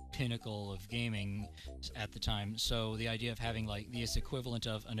the pinnacle of gaming at the time. So the idea of having like this equivalent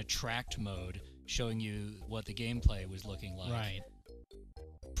of an attract mode showing you what the gameplay was looking like, right,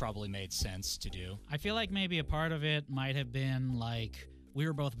 probably made sense to do. I feel like maybe a part of it might have been like we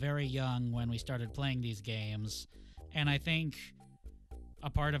were both very young when we started playing these games, and I think a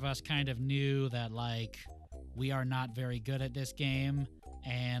part of us kind of knew that like we are not very good at this game,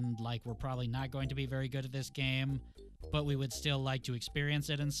 and like we're probably not going to be very good at this game, but we would still like to experience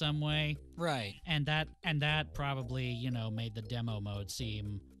it in some way. Right. And that probably, made the demo mode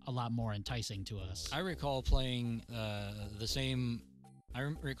seem a lot more enticing to us. I recall playing I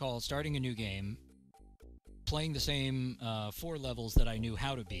recall starting a new game, playing the same 4 levels that I knew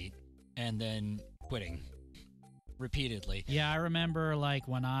how to beat, and then quitting repeatedly. Yeah, I remember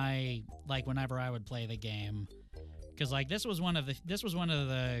whenever I would play the game, because like this was an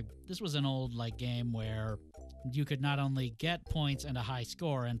old like game where you could not only get points and a high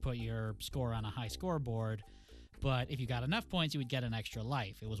score and put your score on a high scoreboard, but if you got enough points, you would get an extra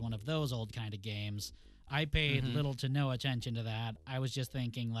life. It was one of those old kind of games. I paid little to no attention to that. I was just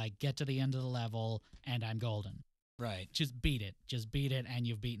thinking like, get to the end of the level and I'm golden. Right. Just beat it, and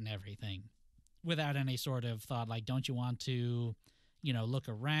you've beaten everything. Without any sort of thought, like, don't you want to, look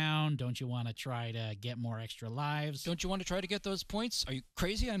around? Don't you want to try to get more extra lives? Don't you want to try to get those points? Are you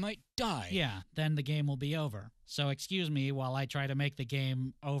crazy? I might die. Yeah, then the game will be over. So excuse me while I try to make the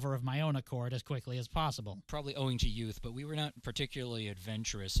game over of my own accord as quickly as possible. Probably owing to youth, but we were not particularly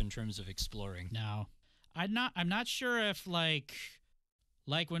adventurous in terms of exploring. No. I'm not sure if, like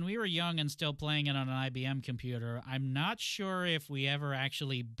when we were young and still playing it on an IBM computer, I'm not sure if we ever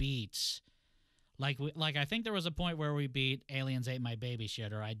actually beat... Like I think there was a point where we beat Aliens Ate My Baby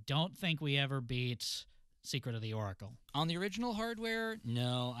Shitter. I don't think we ever beat Secret of the Oracle. On the original hardware,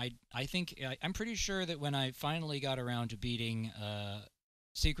 no. I'm pretty sure that when I finally got around to beating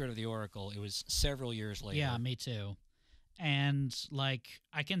Secret of the Oracle, it was several years later. Yeah, me too. And like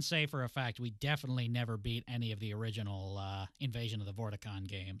I can say for a fact, we definitely never beat any of the original Invasion of the Vorticon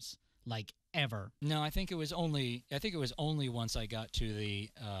games, like ever. No, I think it was only once I got to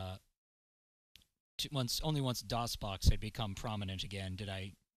the. Only once DOSBox had become prominent again did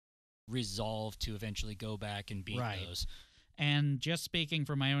I resolve to eventually go back and beat those. And just speaking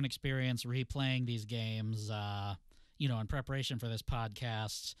from my own experience replaying these games, in preparation for this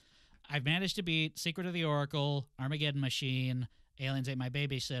podcast, I've managed to beat Secret of the Oracle, Armageddon Machine, Aliens Ate My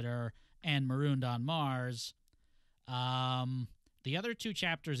Babysitter, and Marooned on Mars. The other 2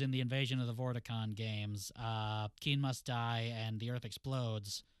 chapters in the Invasion of the Vorticon games, Keen Must Die and The Earth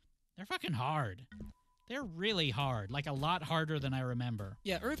Explodes, they're fucking hard. they're really hard, like a lot harder than I remember.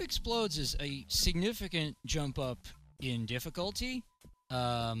 Yeah, Earth Explodes is a significant jump up in difficulty.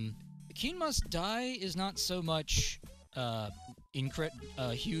 Keen Must Die is not so much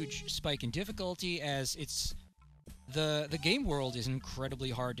huge spike in difficulty as it's the game world is incredibly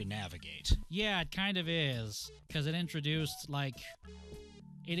hard to navigate. Yeah, it kind of is, because it introduced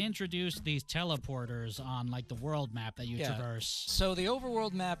these teleporters on like the world map that you traverse. So the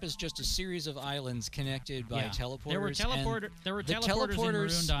overworld map is just a series of islands connected by teleporters. There were teleporters in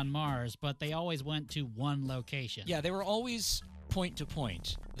Marooned on Mars, but they always went to one location. Yeah, they were always point to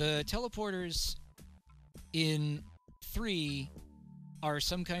point. The teleporters in 3 are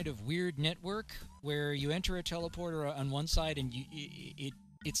some kind of weird network where you enter a teleporter on one side and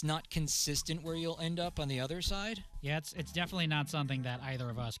it's not consistent where you'll end up on the other side. Yeah, it's definitely not something that either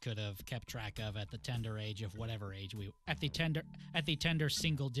of us could have kept track of at the tender age of whatever age at the tender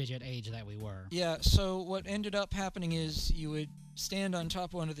single-digit age that we were. Yeah, so what ended up happening is you would stand on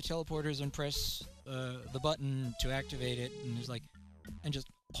top of one of the teleporters and press the button to activate it, and it's like, and just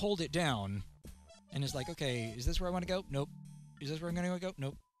hold it down, and it's like, okay, is this where I want to go? Nope. Is this where I'm going to go?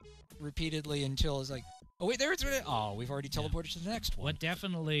 Nope. Repeatedly until it's like, oh wait, there it's. Oh, we've already teleported to the next one. What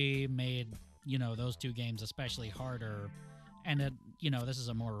definitely made those two games especially harder, and this is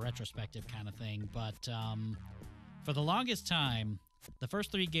a more retrospective kind of thing, but for the longest time, the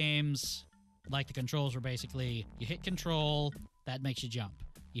first 3 games, like the controls were basically you hit Control, that makes you jump.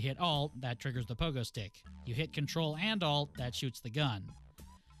 You hit Alt, that triggers the pogo stick. You hit Control and Alt, that shoots the gun.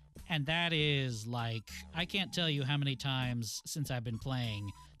 And that is like, I can't tell you how many times since I've been playing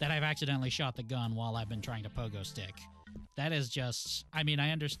that I've accidentally shot the gun while I've been trying to pogo stick. That is just, I mean,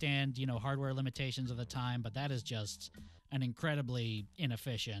 I understand, hardware limitations of the time, but that is just an incredibly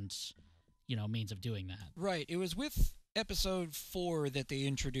inefficient, means of doing that. Right. It was with episode 4 that they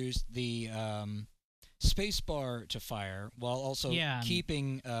introduced the spacebar to fire, while also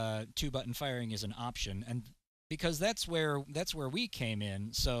keeping 2-button firing as an option, and because that's where we came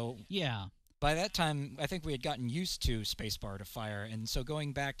in. So yeah, by that time, I think we had gotten used to spacebar to fire, and so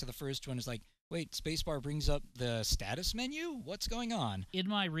going back to the first one is like, wait, spacebar brings up the status menu? What's going on? In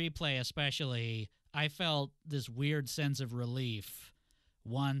my replay especially, I felt this weird sense of relief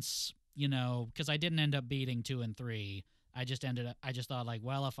once, because I didn't end up beating 2 and 3. I just thought like,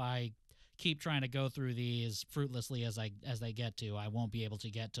 well, if I keep trying to go through these fruitlessly as they get to, I won't be able to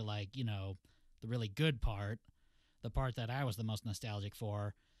get to like, the really good part, the part that I was the most nostalgic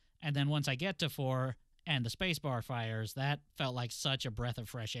for. And then once I get to 4 and the spacebar fires, that felt like such a breath of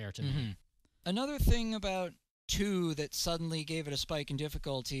fresh air to me. Another thing about 2 that suddenly gave it a spike in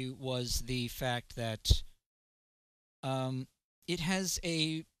difficulty was the fact that it has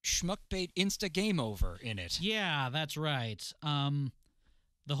a schmuckbait insta-game over in it. Yeah, that's right.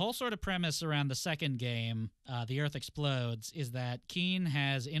 The whole sort of premise around the second game, The Earth Explodes, is that Keen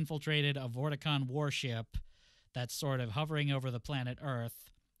has infiltrated a Vorticon warship that's sort of hovering over the planet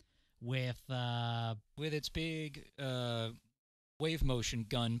Earth with its big wave motion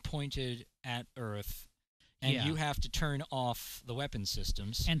gun pointed at Earth, and you have to turn off the weapon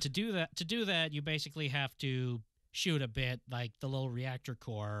systems. And to do that, you basically have to shoot a bit like the little reactor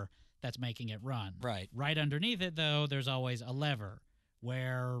core that's making it run. Right. Right underneath it, though, there's always a lever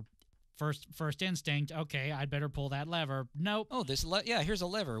where first instinct, okay, I'd better pull that lever. Nope. Oh, here's a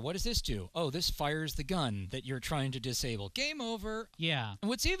lever. What does this do? Oh, this fires the gun that you're trying to disable. Game over. Yeah. And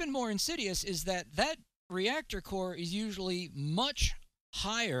what's even more insidious is that reactor core is usually much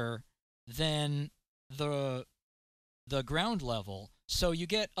higher than the ground level. So you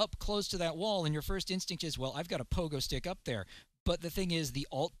get up close to that wall, and your first instinct is, well, I've got a pogo stick up there. But the thing is, the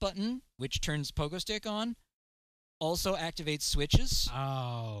Alt button, which turns pogo stick on, also activates switches.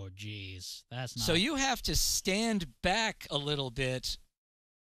 Oh, geez. That's not... So you have to stand back a little bit,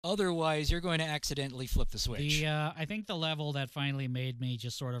 otherwise you're going to accidentally flip the switch. I think the level that finally made me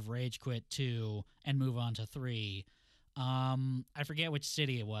just sort of rage quit 2 and move on to 3, I forget which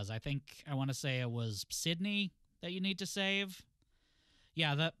city it was. I want to say it was Sydney that you need to save.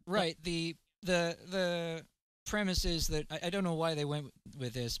 Yeah, right. The premise is that, I don't know why they went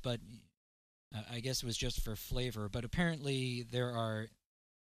with this, but I guess it was just for flavor, but apparently there are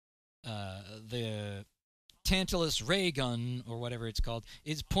the Tantalus ray gun, or whatever it's called,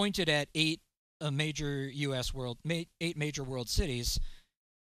 is pointed at 8 major world cities.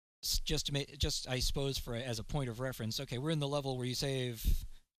 Just I suppose as a point of reference. Okay, we're in the level where you save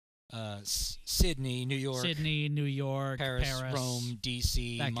Sydney, New York, Paris, Rome,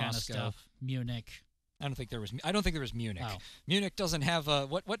 DC, that Moscow, kind of stuff. Munich. I don't think there was Munich. Oh. Munich doesn't have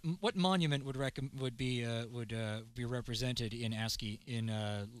what monument would be represented in ASCII in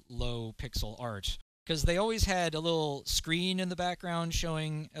low pixel art. Because they always had a little screen in the background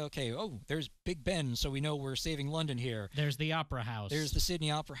showing, okay, oh, there's Big Ben, so we know we're saving London here. There's the Opera House. There's the Sydney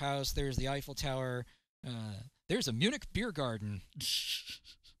Opera House. There's the Eiffel Tower. There's a Munich beer garden.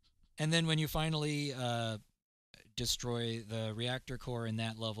 And then when you finally destroy the reactor core in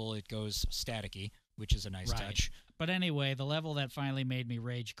that level, it goes staticky, which is a nice touch. But anyway, the level that finally made me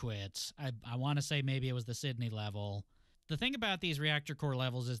rage quit, I want to say maybe it was the Sydney level. The thing about these reactor core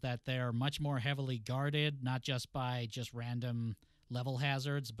levels is that they're much more heavily guarded, not just by just random level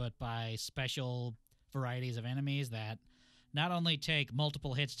hazards, but by special varieties of enemies that not only take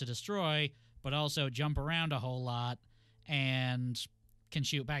multiple hits to destroy, but also jump around a whole lot and can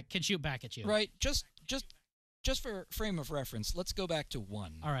shoot back at you. Right. Just for frame of reference, let's go back to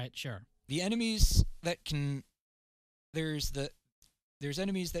 1. All right, sure. The enemies that can there's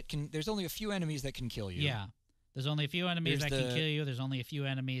only a few enemies that can kill you. Yeah. There's only a few enemies There's that can kill you. There's only a few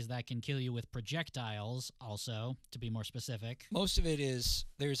enemies that can kill you with projectiles also, to be more specific. Most of the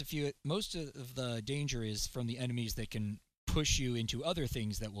danger is from the enemies that can push you into other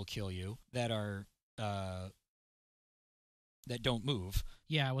things that will kill you that are that don't move.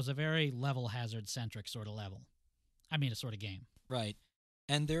 Yeah, it was a very level hazard centric sort of level. I mean, a sort of game. Right.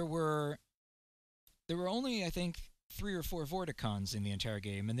 And there were only, I think, 3 or 4 Vorticons in the entire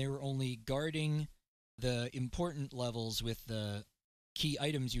game, and they were only guarding the important levels with the key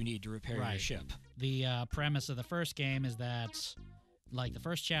items you need to repair your ship. The premise of the first game is that, like the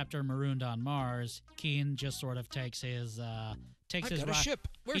first chapter, Marooned on Mars, Keen just sort of takes his I've got a ship.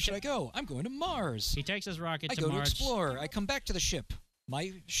 Where should I go? I'm going to Mars. He takes his rocket I to go Mars. to explore. I come back to the ship.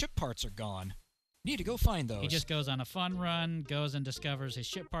 My ship parts are gone. Need to go find those. He just goes on a fun run, goes and discovers his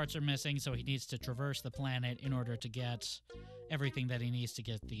ship parts are missing, so he needs to traverse the planet in order to get everything that he needs to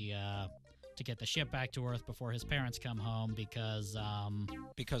get the ship back to Earth before his parents come home because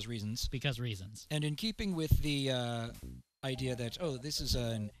reasons. Because reasons. And in keeping with the idea that, oh, this is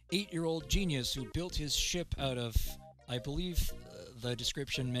an 8-year-old genius who built his ship out of, I believe the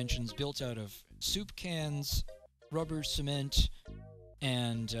description mentions built out of soup cans, rubber cement,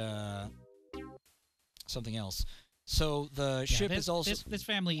 and something else. So the ship is also... This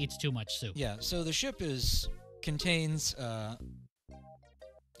family eats too much soup. Yeah, so the ship is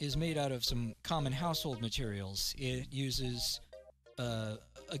made out of some common household materials. It uses a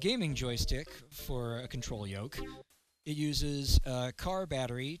gaming joystick for a control yoke. It uses a car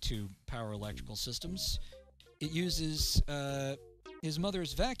battery to power electrical systems. It uses his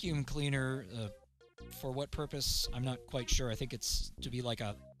mother's vacuum cleaner. For what purpose? I'm not quite sure. I think it's to be like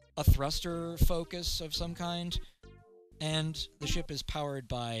a thruster focus of some kind. And the ship is powered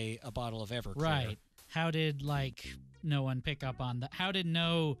by a bottle of Everclear. Right. How did, no one pick up on that? How did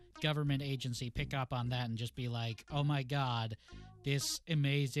no government agency pick up on that and just be like, oh my God, this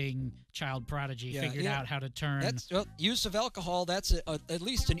amazing child prodigy figured out how to turn... use of alcohol, that's at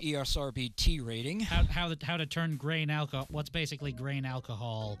least an ESRB-T rating. How to turn grain alcohol, what's basically grain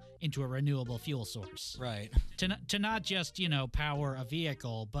alcohol, into a renewable fuel source. Right. To not just, power a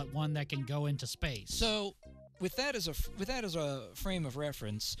vehicle, but one that can go into space. So, with that as a frame of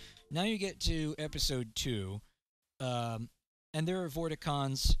reference, now you get to episode 2, and there are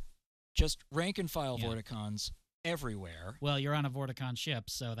Vorticons, just rank-and-file Vorticons, everywhere. Well, you're on a Vorticon ship,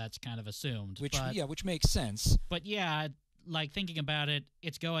 so that's kind of assumed. Which makes sense. But yeah, thinking about it,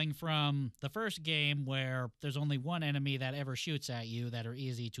 it's going from the first game where there's only one enemy that ever shoots at you that are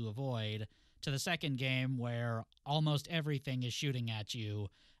easy to avoid, to the second game where almost everything is shooting at you,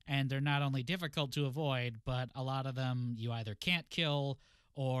 and they're not only difficult to avoid, but a lot of them you either can't kill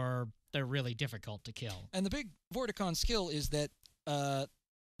or they're really difficult to kill. And the big Vorticon skill is that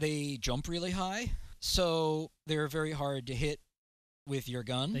they jump really high, so they're very hard to hit with your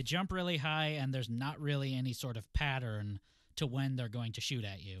gun. They jump really high, and there's not really any sort of pattern to when they're going to shoot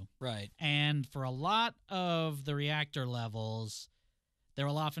at you. Right. And for a lot of the reactor levels, there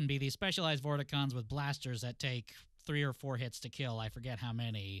will often be these specialized Vorticons with blasters that take 3 or 4 hits to kill. I forget how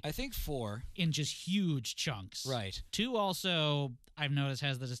many. I think 4. In just huge chunks. Right. 2 also, I've noticed,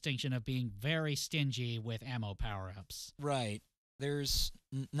 has the distinction of being very stingy with ammo power-ups. Right. There's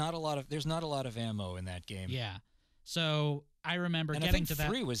not a lot of ammo in that game. Yeah. So I remember and getting I think to that.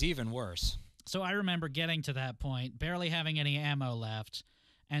 3 was even worse. So I remember getting to that point, barely having any ammo left,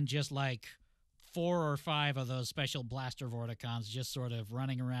 and just 4 or 5 of those special blaster Vorticons just sort of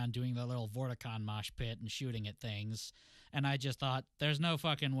running around doing the little Vorticon mosh pit and shooting at things. And I just thought, there's no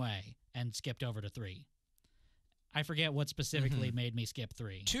fucking way, and skipped over to 3. I forget what specifically made me skip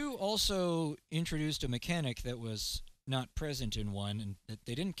 3. 2 also introduced a mechanic that was not present in 1, and that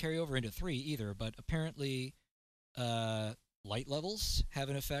they didn't carry over into 3 either, but apparently light levels have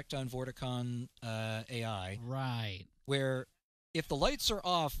an effect on Vorticon AI, Right. where if the lights are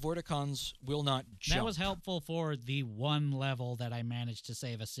off, Vorticons will not jump. That was helpful for the one level that I managed to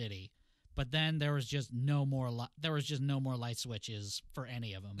save a city. But then there was just no more light switches for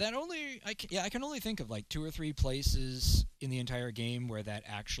any of them. I can only think of like 2 or 3 places in the entire game where that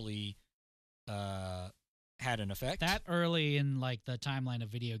actually had an effect. That early in like the timeline of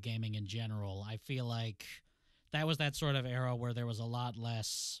video gaming in general, I feel like that was that sort of era where there was a lot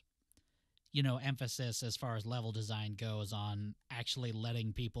less, emphasis as far as level design goes on actually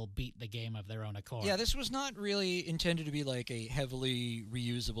letting people beat the game of their own accord. Yeah, this was not really intended to be like a heavily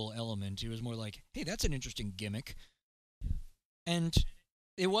reusable element. It was more like, hey, that's an interesting gimmick. And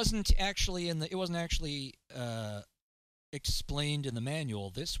it wasn't actually explained in the manual.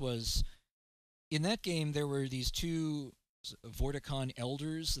 This was in that game. There were these 2 Vorticon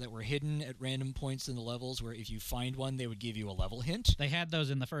elders that were hidden at random points in the levels, where if you find one, they would give you a level hint. They had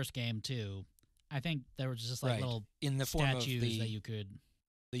those in the first game too. I think there were just like Right. little In the form of statues that you could.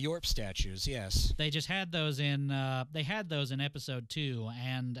 the Yorp statues, yes. They just had those in. They had those in episode 2,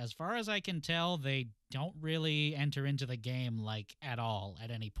 and as far as I can tell, they don't really enter into the game like at all at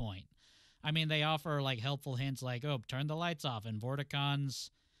any point. I mean, they offer like helpful hints, like, "Oh, turn the lights off," and Vorticons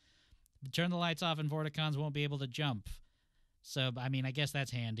won't be able to jump. So, I mean, I guess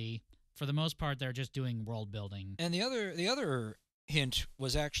that's handy. For the most part, they're just doing world building. And the other hint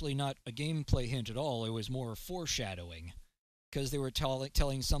was actually not a gameplay hint at all. It was more foreshadowing, because they were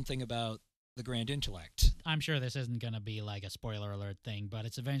telling something about the Grand Intellect. I'm sure this isn't going to be like a spoiler alert thing, but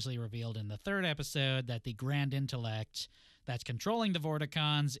it's eventually revealed in the 3rd episode that the Grand Intellect that's controlling the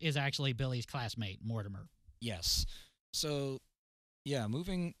Vorticons is actually Billy's classmate, Mortimer. Yes. So, yeah,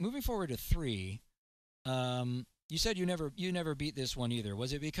 moving forward to 3. You said you never beat this one either.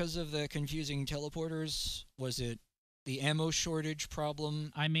 Was it because of the confusing teleporters? Was it the ammo shortage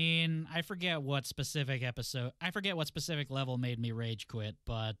problem? I mean, I forget what specific level made me rage quit,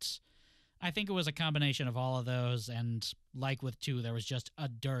 but I think it was a combination of all of those, and like with 2, there was just a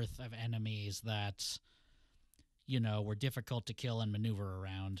dearth of enemies that, were difficult to kill and maneuver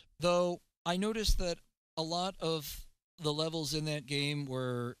around. Though I noticed that a lot of the levels in that game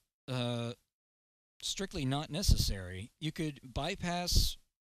were strictly not necessary. You could bypass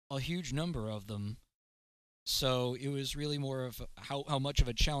a huge number of them, so it was really more of how much of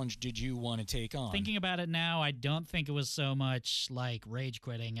a challenge did you want to take on. Thinking about it now, I don't think it was so much like rage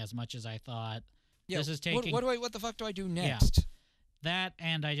quitting as much as I thought, Yeah, this is taking... what the fuck do I do next? That,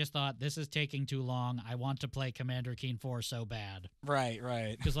 and I just thought, this is taking too long. I want to play Commander Keen 4 so bad. Right.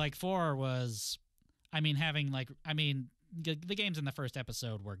 Because, 4 was... the games in the first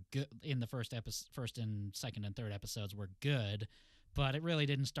episode were good. In the first and second and third episodes were good, but it really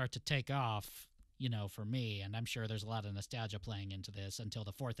didn't start to take off, for me. And I'm sure there's a lot of nostalgia playing into this until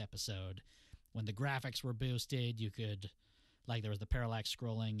the 4th episode, when the graphics were boosted. You could, there was the parallax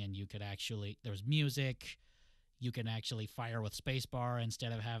scrolling, and there was music. You can actually fire with spacebar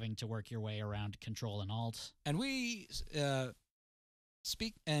instead of having to work your way around Control and Alt. And we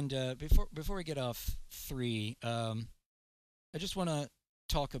before we get off 3, I just want to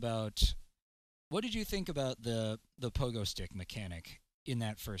talk about, what did you think about the pogo stick mechanic in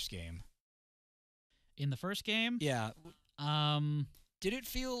that first game? In the first game? Yeah. Um, Did it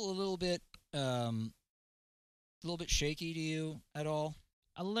feel a little bit shaky to you at all?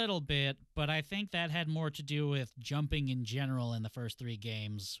 A little bit, but I think that had more to do with jumping in general in the first 3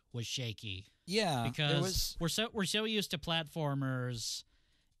 games was shaky. Yeah, because we're so used to platformers,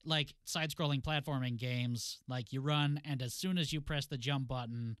 like side-scrolling platforming games, like you run, and as soon as you press the jump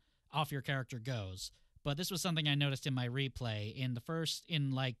button, off your character goes. But this was something I noticed in my replay. In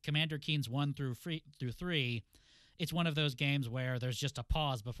Commander Keen's 1 through 3, it's one of those games where there's just a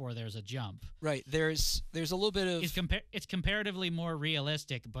pause before there's a jump. Right. There's a little bit of... It's comparatively more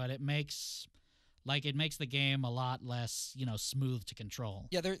realistic, but it makes the game a lot less, smooth to control.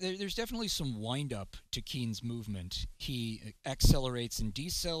 Yeah, there's definitely some wind-up to Keen's movement. He accelerates and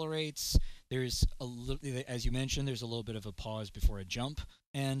decelerates. There's as you mentioned, there's a little bit of a pause before a jump.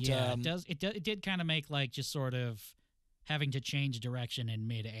 And yeah, it did kind of make just sort of having to change direction in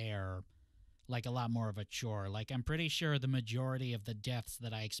mid-air a lot more of a chore. I'm pretty sure the majority of the deaths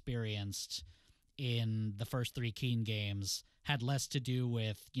that I experienced in the first 3 Keen games had less to do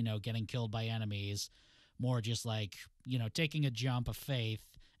with, getting killed by enemies, more just taking a jump of faith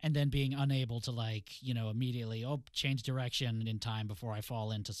and then being unable to immediately change direction in time before I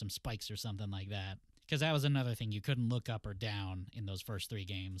fall into some spikes or something like that. Because that was another thing, you couldn't look up or down in those first 3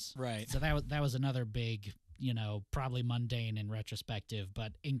 games. Right. So that was another big, probably mundane in retrospective,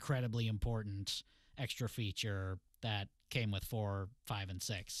 but incredibly important extra feature that came with 4, 5, and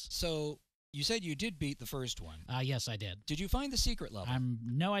 6. So you said you did beat the first one. Yes, I did. Did you find the secret level?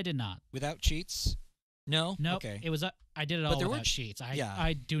 No, I did not. Without cheats? No? Nope. Okay. It was I did it all without cheats.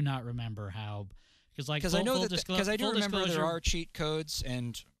 I do not remember how, because I know because I do remember there disclosure- are cheat codes,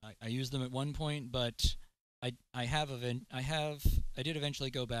 and I used them at one point, but I did eventually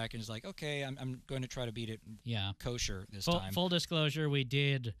go back and was like, okay, I'm going to try to beat it kosher this time. Full disclosure, we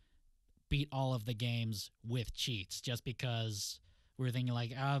did beat all of the games with cheats, just because we were thinking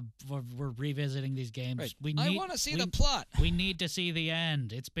like, we're revisiting these games. Right. I want to see the plot. We need to see the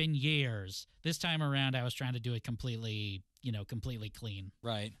end. It's been years. This time around, I was trying to do it completely clean.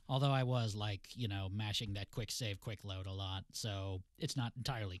 Right. Although I was mashing that quick save, quick load a lot, so it's not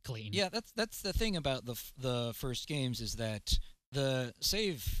entirely clean. Yeah, that's the thing about the first games, is that the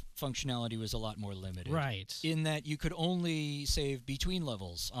save functionality was a lot more limited. Right. In that you could only save between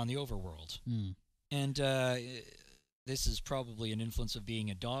levels on the overworld. Mm. And this is probably an influence of being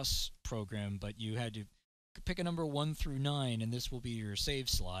a DOS program, but you had to pick a number 1 through 9, and this will be your save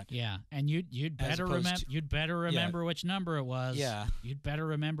slot. Yeah, and you'd better remember which number it was. Yeah. You'd better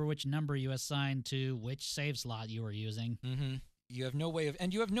remember which number you assigned to which save slot you were using. Mm-hmm. You have no way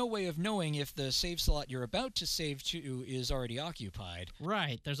of knowing if the save slot you're about to save to is already occupied.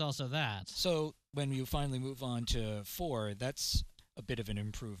 Right. There's also that. So when you finally move on to 4, that's a bit of an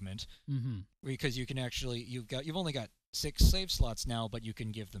improvement, because you can actually you've only got 6 save slots now, but you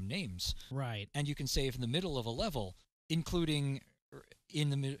can give them names. Right. And you can save in the middle of a level, including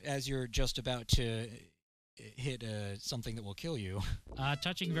as you're just about to hit something that will kill you.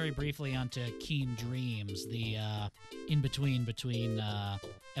 Touching very briefly onto Keen Dreams, the in-between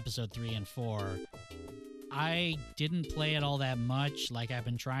episode 3 and 4, I didn't play it all that much. I've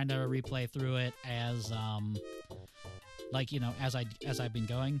been trying to replay through it as I've been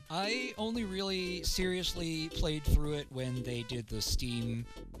going. I only really seriously played through it when they did the Steam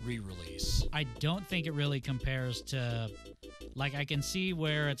re-release. I don't think it really compares to... I can see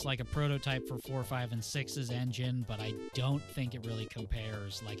where it's a prototype for 4, 5, and 6's engine, but I don't think it really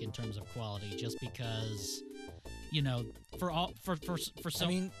compares, in terms of quality, just because...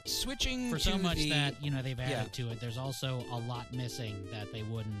 switching for to so much the, that they've added to it, there's also a lot missing that they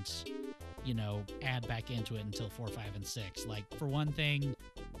wouldn't add back into it until 4, 5, and 6. For one thing,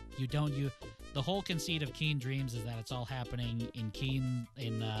 the whole conceit of Keen Dreams is that it's all happening in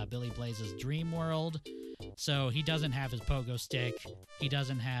Billy Blaze's dream world. So he doesn't have his pogo stick, he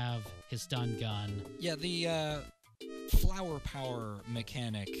doesn't have his stun gun. Yeah, the flower power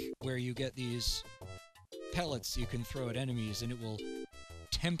mechanic, where you get these pellets you can throw at enemies, and it will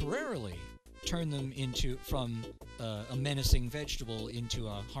temporarily turn them from a menacing vegetable into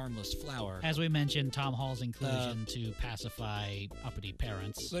a harmless flower. As we mentioned, Tom Hall's inclusion to pacify uppity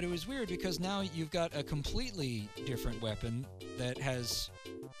parents. But it was weird because now you've got a completely different weapon that has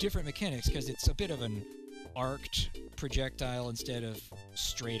different mechanics, because it's a bit of an arced projectile instead of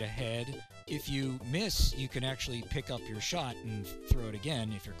straight ahead. If you miss, you can actually pick up your shot and throw it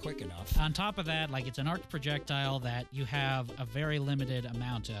again if you're quick enough. On top of that, it's an arced projectile that you have a very limited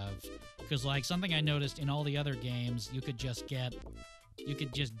amount of. Because, something I noticed in all the other games, you could just get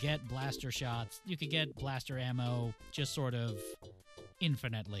blaster shots. You could get blaster ammo just sort of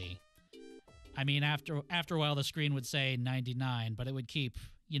infinitely. I mean, after a while, the screen would say 99, but it would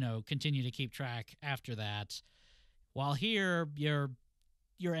continue to keep track after that. While here, your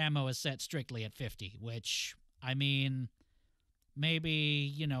ammo is set strictly at 50, which,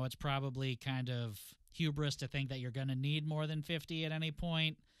 maybe, it's probably kind of hubris to think that you're going to need more than 50 at any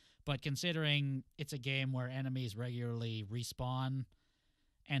point. But considering it's a game where enemies regularly respawn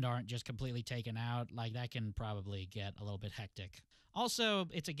and aren't just completely taken out, that can probably get a little bit hectic. Also,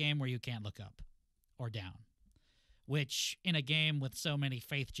 it's a game where you can't look up or down, which in a game with so many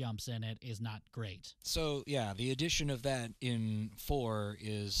faith jumps in it is not great. So, yeah, the addition of that in 4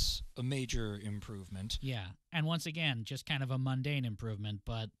 is a major improvement. Yeah, and once again, just kind of a mundane improvement,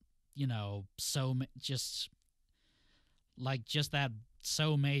 but, just that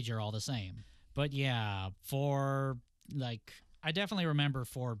so major all the same. But yeah, 4, I definitely remember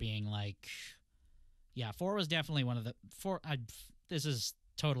 4 being 4 was definitely one of the 4. This is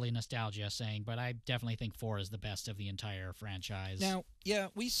totally nostalgia saying, but I definitely think 4 is the best of the entire franchise. Now, yeah,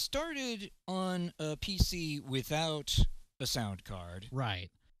 we started on a PC without a sound card.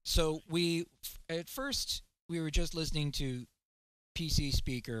 Right. So at first we were just listening to PC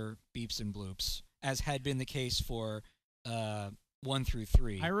speaker beeps and bloops, as had been the case for 1 through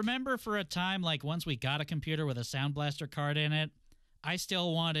 3. I remember for a time, once we got a computer with a Sound Blaster card in it, I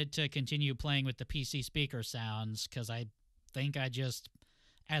still wanted to continue playing with the PC speaker sounds, because I think I just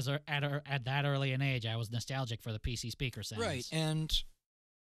at that early an age, I was nostalgic for the PC speaker sounds. Right, and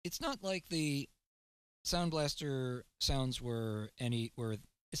it's not like the Sound Blaster sounds were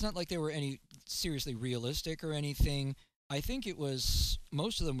it's not like they were any seriously realistic or anything. I think it was,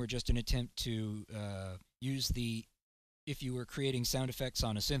 most of them were just an attempt to use if you were creating sound effects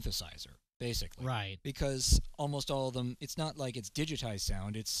on a synthesizer, basically. Right. Because almost all of them, it's not like it's digitized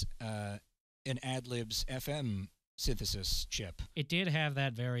sound, it's an Ad-Lib's FM synthesis chip. It did have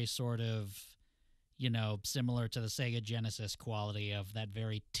that very sort of, similar to the Sega Genesis quality of that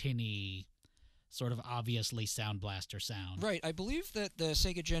very tinny, sort of obviously Sound Blaster sound. Right. I believe that the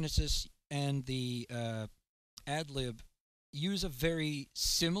Sega Genesis and the Ad-Lib use a very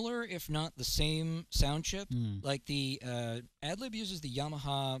similar, if not the same, sound chip. Like the Ad-Lib uses the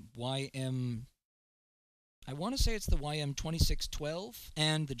Yamaha YM, I want to say it's the YM2612,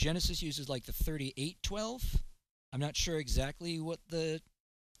 and the Genesis uses like the 3812. I'm not sure exactly what the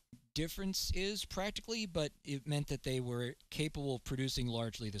difference is practically, but it meant that they were capable of producing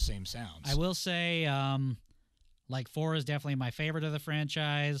largely the same sounds. I will say, 4 is definitely my favorite of the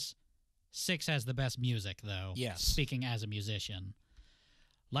franchise. 6 has the best music, though. Yes. Speaking as a musician.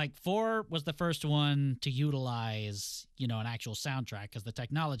 4 was the first one to utilize, an actual soundtrack, because the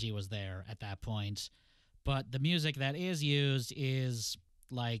technology was there at that point. But the music that is used is,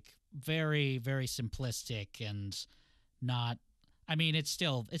 very, very simplistic and not... I mean, it's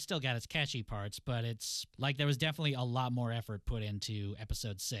still got its catchy parts, but it's there was definitely a lot more effort put into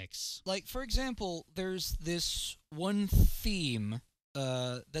episode 6. For example, there's this one theme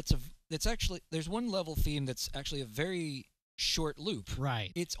that's actually, there's one level theme that's actually a very short loop.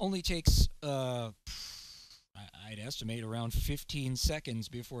 Right. It only takes I'd estimate around 15 seconds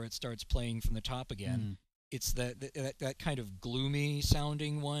before it starts playing from the top again. It's that kind of gloomy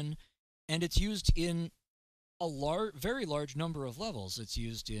sounding one, and it's used in a very large number of levels. It's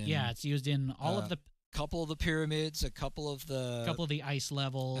used in it's used in all of the couple of the pyramids, a couple of the ice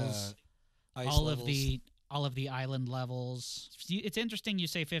levels, all of the island levels. It's interesting you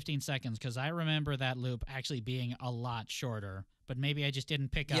say 15 seconds, because I remember that loop actually being a lot shorter, but maybe I just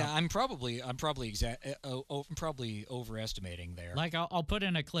didn't pick up. Yeah, I'm probably overestimating there. I'll put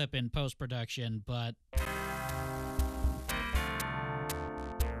in a clip in post-production, but...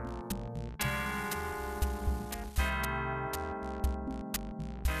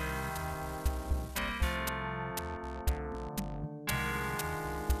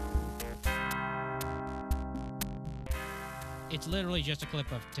 It's literally just a clip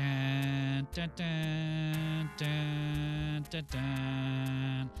of dun, dun, dun, dun, dun,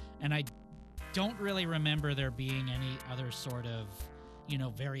 dun, and I don't really remember there being any other sort of,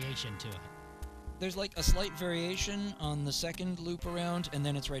 variation to it. There's a slight variation on the second loop around, and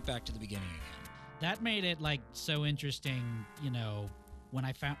then it's right back to the beginning again. That made it so interesting, when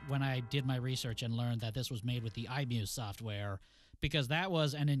I did my research and learned that this was made with the iMuse software, because that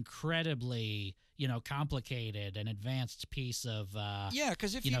was an incredibly, complicated and advanced piece of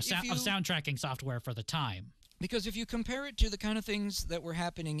because of soundtracking software for the time. Because if you compare it to the kind of things that were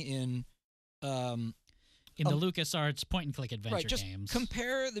happening in the LucasArts point-and-click adventure just games,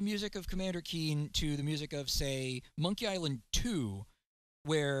 compare the music of Commander Keen to the music of, say, Monkey Island 2,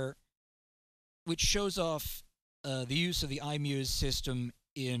 which shows off the use of the iMuse system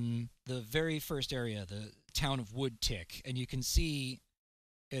in the very first area, the town of Woodtick, and you can see,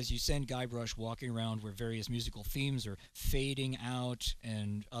 as you send Guybrush walking around, where various musical themes are fading out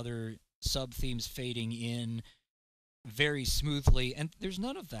and other sub-themes fading in very smoothly, and there's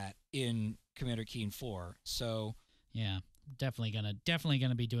none of that in Commander Keen 4. So yeah, definitely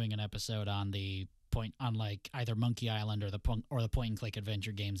gonna be doing an episode on either Monkey Island or the point and click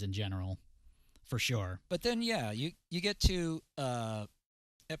adventure games in general, for sure. But then you get to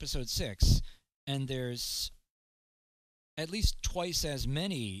episode 6, and there's at least twice as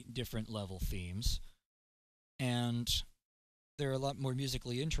many different level themes, and they're a lot more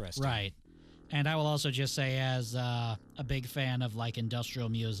musically interesting. Right. And I will also just say, as a big fan of industrial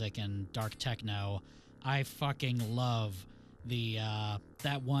music and dark techno, I fucking love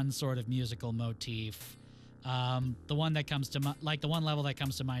that one sort of musical motif. The one that comes to the one level that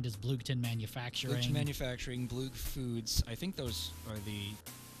comes to mind is Bloogton Manufacturing. Bloogton Manufacturing, Bloog Foods. I think those are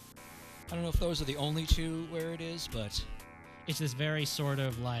I don't know if those are the only two where it is, but it's this very sort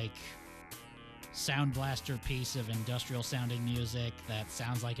of Sound Blaster piece of industrial sounding music that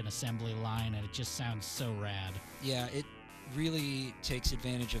sounds like an assembly line, and it just sounds so rad. Yeah, it really takes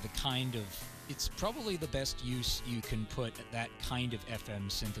advantage of it's probably the best use you can put at that kind of FM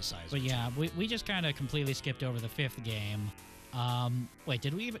synthesizer. But yeah, we just kind of completely skipped over the 5th game. Wait,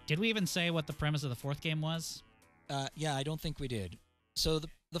 did we even say what the premise of the 4th game was? Yeah, I don't think we did. So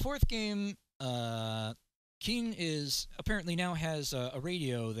The fourth game, Keen is apparently now has a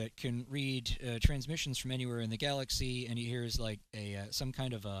radio that can read transmissions from anywhere in the galaxy, and he hears like some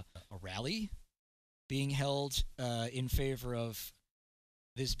kind of a rally being held in favor of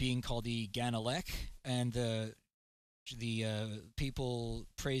this being called the Ganalek, and the people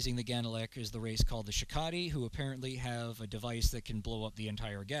praising the Ganalek is the race called the Shikati, who apparently have a device that can blow up the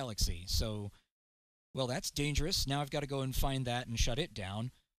entire galaxy. So, well, that's dangerous. Now I've got to go and find that and shut it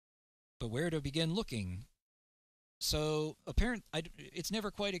down. But where to begin looking? So, it's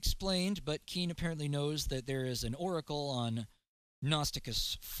never quite explained, but Keen apparently knows that there is an oracle on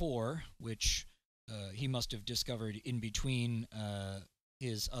Gnosticus 4, which he must have discovered in between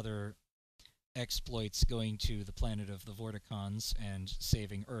his other exploits going to the planet of the Vorticons and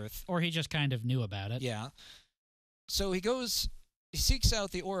saving Earth. Or he just kind of knew about it. Yeah. So he seeks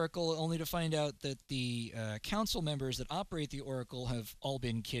out the Oracle only to find out that the council members that operate the Oracle have all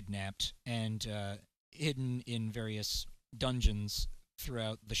been kidnapped and hidden in various dungeons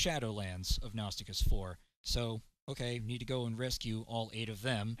throughout the Shadowlands of Gnosticus 4. So, okay, need to go and rescue all 8 of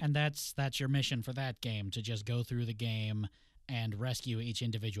them. And that's your mission for that game, to just go through the game and rescue each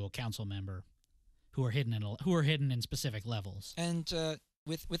individual council member who are hidden in specific levels. And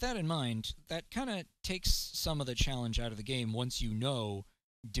with that in mind, that kind of takes some of the challenge out of the game once you know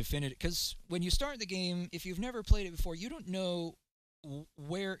definitive. Because when you start the game, if you've never played it before, you don't know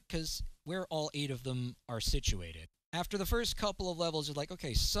where all 8 of them are situated. After the first couple of levels, you're like,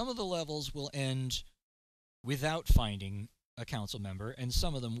 okay, some of the levels will end without finding a council member, and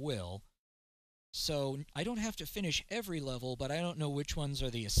some of them will. So I don't have to finish every level, but I don't know which ones are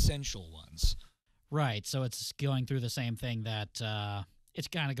the essential ones. Right, so it's going through the same thing that the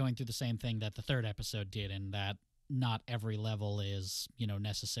third episode did, in that not every level is,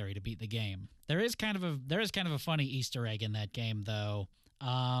 necessary to beat the game. There is kind of a funny Easter egg in that game, though.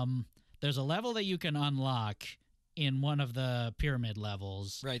 There's a level that you can unlock in one of the pyramid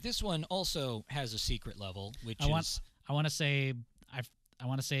levels. Right, this one also has a secret level, which I want to say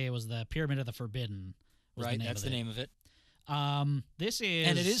it was the Pyramid of the Forbidden. Right, that's the name of it. This is...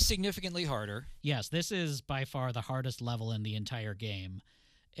 And it is significantly harder. Yes, this is by far the hardest level in the entire game.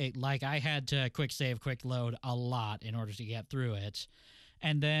 I had to quick save, quick load a lot in order to get through it.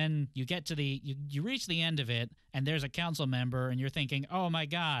 And then you get to you reach the end of it, and there's a council member, and you're thinking, oh my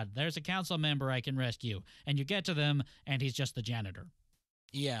god, there's a council member I can rescue. And you get to them, and he's just the janitor.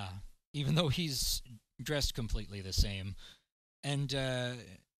 Yeah, even though he's dressed completely the same. And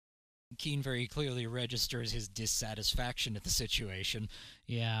Keen very clearly registers his dissatisfaction at the situation.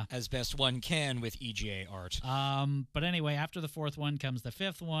 Yeah. As best one can with EGA art. But anyway, after the fourth one comes the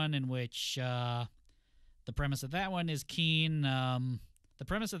fifth one, in which the premise of that one is Keen. The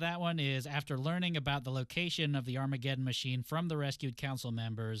premise of that one is, after learning about the location of the Armageddon machine from the rescued council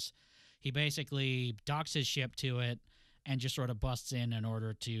members, he basically docks his ship to it and just sort of busts in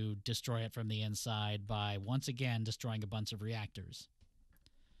order to destroy it from the inside by, once again, destroying a bunch of reactors.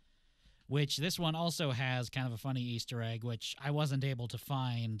 Which this one also has kind of a funny Easter egg, which I wasn't able to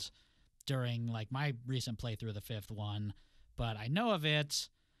find during my recent playthrough of the fifth one, but I know of it.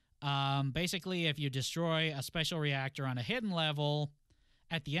 Basically, if you destroy a special reactor on a hidden level,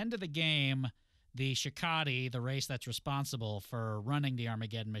 at the end of the game, the Shikati, the race that's responsible for running the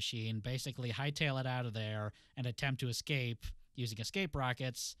Armageddon machine, basically hightail it out of there and attempt to escape using escape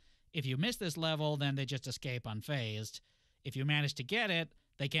rockets. If you miss this level, then they just escape unfazed. If you manage to get it,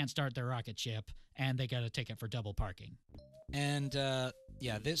 they can't start their rocket ship, and they got a ticket for double parking. And,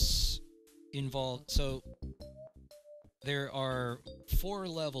 this involved... So, there are 4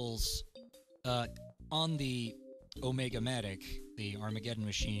 levels on the Omega-matic, the Armageddon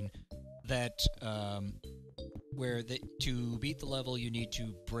machine, that, to beat the level, you need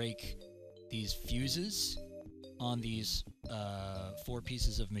to break these fuses on these 4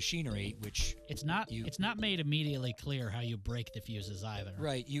 pieces of machinery, which it's not made immediately clear how you break the fuses either.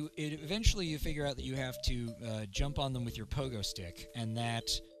 Right. Eventually you figure out that you have to jump on them with your pogo stick, and that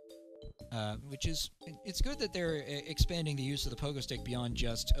it's good that they're expanding the use of the pogo stick beyond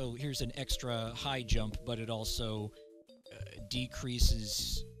just, oh, here's an extra high jump, but it also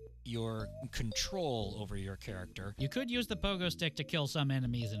decreases your control over your character. You could use the pogo stick to kill some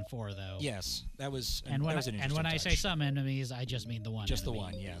enemies in 4, though. Yes, that was an when interesting I touch. say some enemies, I just mean the one. Just enemy, the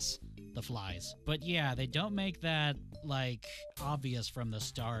one, yes. The flies. But yeah, they don't make that obvious from the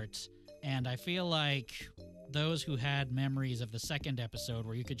start, and I feel like those who had memories of the second episode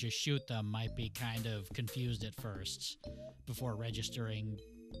where you could just shoot them might be kind of confused at first before registering.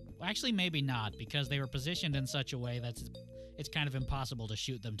 Well, actually, maybe not, because they were positioned in such a way that it's kind of impossible to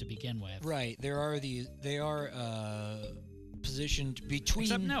shoot them to begin with. Right. They are positioned between.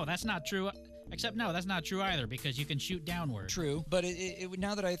 Except no, that's not true. Except no, that's not true either, because you can shoot downward. True, but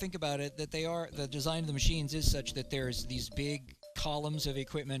now that I think about it, that the design of the machines is such that there's these big columns of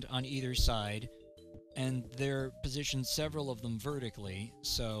equipment on either side, and they're positioned, several of them vertically.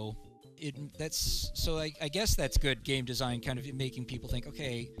 So I guess that's good game design, kind of making people think,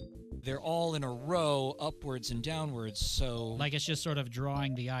 okay, they're all in a row, upwards and downwards. So Like it's just sort of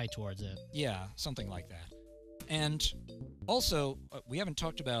drawing the eye towards it. yeah, something like that. And also, we haven't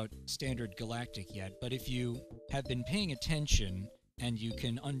talked about Standard Galactic yet, but if you have been paying attention and you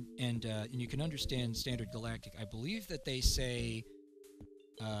can you can understand Standard Galactic, I believe that they say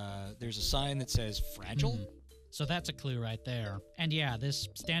there's a sign that says fragile. So that's a clue right there. And yeah, this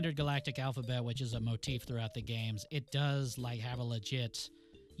Standard Galactic alphabet, which is a motif throughout the games, it does like have a legit,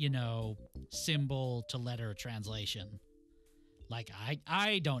 symbol to letter translation. Like,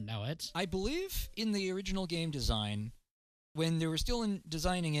 I don't know it. I believe in the original game design, when they were still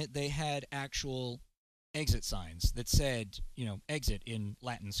designing it, they had actual exit signs that said, exit in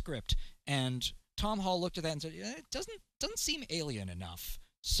Latin script. And Tom Hall looked at that and said, it doesn't seem alien enough.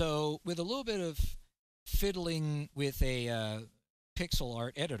 So with a little bit of fiddling with a pixel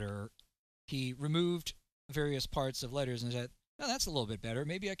art editor, he removed various parts of letters and said, oh, that's a little bit better.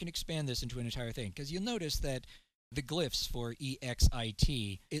 Maybe I can expand this into an entire thing. Because you'll notice that the glyphs for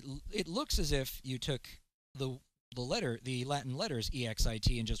EXIT, it looks as if you took the Latin letters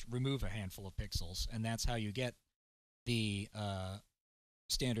EXIT and just remove a handful of pixels, and that's how you get the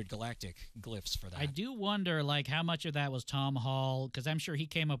Standard Galactic glyphs for that. I do wonder, how much of that was Tom Hall, because I'm sure he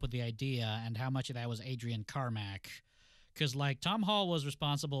came up with the idea, and how much of that was Adrian Carmack. Because, Tom Hall was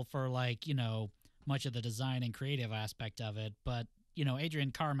responsible for, much of the design and creative aspect of it, but Adrian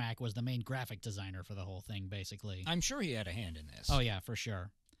Carmack was the main graphic designer for the whole thing, basically. I'm sure he had a hand in this. Oh, yeah, for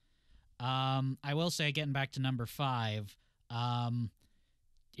sure. I will say, getting back to number 5,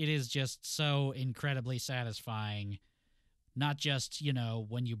 it is just so incredibly satisfying, not just,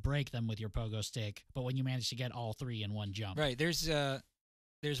 when you break them with your pogo stick, but when you manage to get all 3 in one jump. Right, there's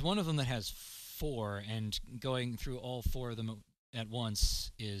one of them that has 4, and going through all 4 of them at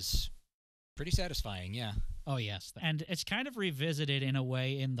once is pretty satisfying, yeah. Oh, yes. And it's kind of revisited in a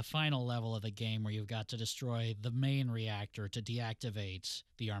way in the final level of the game where you've got to destroy the main reactor to deactivate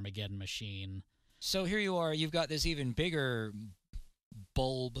the Armageddon machine. So here you are, you've got this even bigger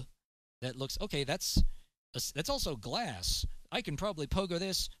bulb that looks, okay, that's also glass. I can probably pogo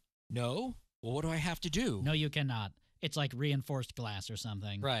this. No? Well, what do I have to do? No, you cannot. It's like reinforced glass or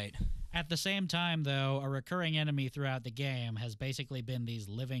something. Right. At the same time, though, a recurring enemy throughout the game has basically been these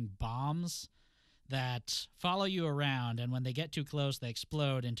living bombs that follow you around, and when they get too close, they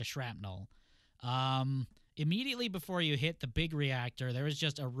explode into shrapnel. Immediately before you hit the big reactor, there is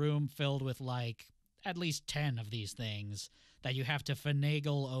just a room filled with, at least 10 of these things that you have to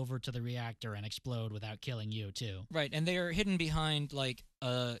finagle over to the reactor and explode without killing you, too. Right, and they are hidden behind,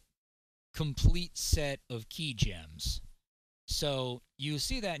 a complete set of key gems. So you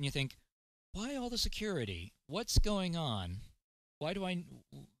see that and you think, why all the security? What's going on? Why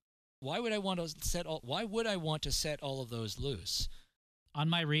would I want to set all of those loose? On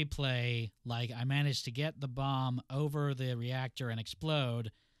my replay, I managed to get the bomb over the reactor and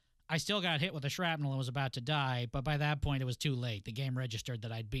explode. I still got hit with a shrapnel and was about to die, but by that point it was too late. The game registered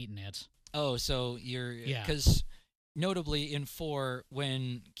that I'd beaten it. Oh, so you're... Yeah. Because notably in 4,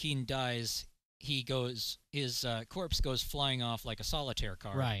 when Keen dies, his corpse goes flying off like a solitaire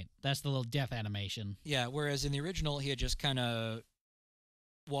card. Right. That's the little death animation. Yeah, whereas in the original, he had just kind of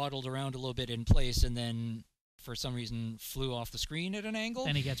waddled around a little bit in place and then, for some reason, flew off the screen at an angle.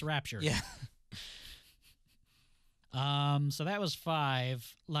 Then he gets raptured. Yeah. So that was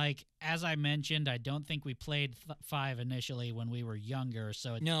 5. As I mentioned, I don't think we played 5 initially when we were younger,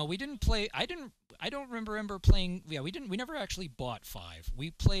 so... No, we didn't play... I don't remember playing... Yeah, we never actually bought 5.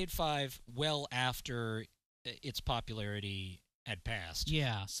 We played 5 well after its popularity had passed.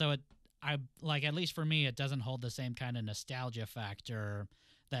 Yeah, so at least for me, it doesn't hold the same kind of nostalgia factor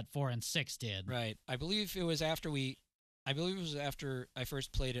that 4 and 6 did. Right. I believe it was after I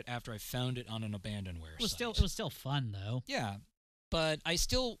first played it, after I found it on an abandonware site. It was still fun, though. Yeah, but I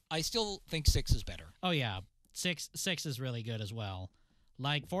still think 6 is better. Oh, yeah. 6 is really good as well.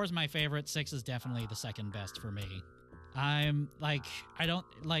 4 is my favorite. 6 is definitely the second best for me. I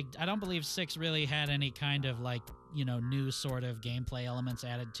don't believe 6 really had any kind of new sort of gameplay elements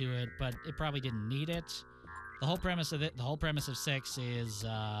added to it, but it probably didn't need it. The whole premise of 6 is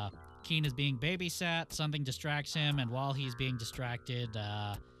Keen is being babysat, something distracts him, and while he's being distracted,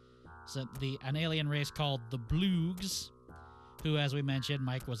 an alien race called the Bloogs who, as we mentioned,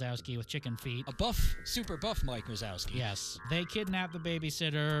 Mike Wazowski with chicken feet. A buff, super buff Mike Wazowski. Yes. They kidnap the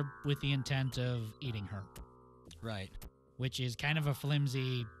babysitter with the intent of eating her. Right. Which is kind of a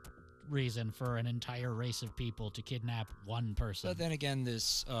flimsy reason for an entire race of people to kidnap one person. But then again,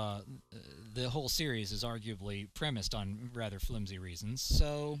 this the whole series is arguably premised on rather flimsy reasons,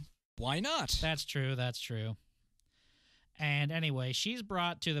 so why not? That's true, that's true. And anyway, she's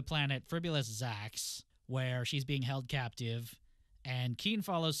brought to the planet Fribulus Zax, where she's being held captive, and Keen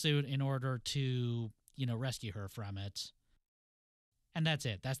follows suit in order to, rescue her from it. And that's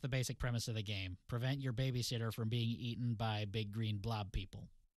it. That's the basic premise of the game. Prevent your babysitter from being eaten by big green blob people.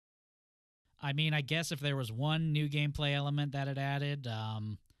 I mean, I guess if there was one new gameplay element that it added,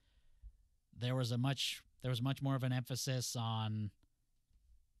 there was much more of an emphasis on...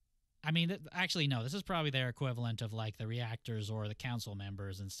 I mean, actually, no, this is probably their equivalent of, like, the reactors or the council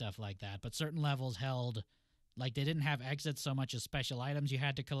members and stuff like that. But certain levels held... Like, they didn't have exits so much as special items you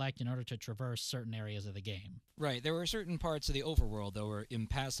had to collect in order to traverse certain areas of the game. Right. There were certain parts of the overworld that were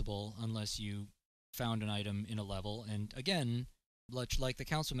impassable unless you found an item in a level. And again, much like the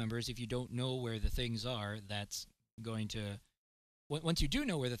council members, if you don't know where the things are, that's going to... Once you do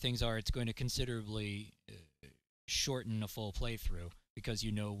know where the things are, it's going to considerably shorten a full playthrough because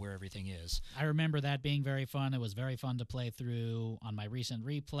you know where everything is. I remember that being very fun. It was very fun to play through on my recent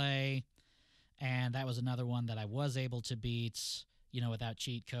replay. And that was another one that I was able to beat, without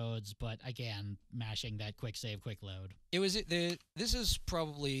cheat codes. But again, mashing that quick save, quick load. This is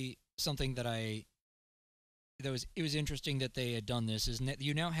probably something that it was interesting that they had done this. Is that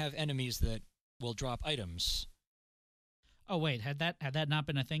you now have enemies that will drop items. Oh wait, had that not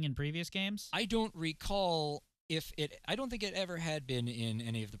been a thing in previous games? I don't recall I don't think it ever had been in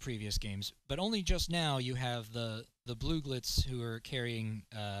any of the previous games. But only just now you have the blue glitz who are carrying.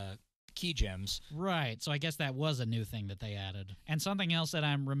 Key gems. Right, so I guess that was a new thing that they added. And something else that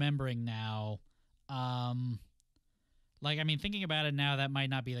I'm remembering now, thinking about it now, that might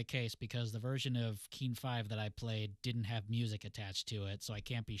not be the case because the version of Keen 5 that I played didn't have music attached to it, so I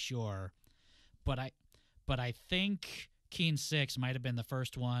can't be sure. But I think Keen 6 might have been the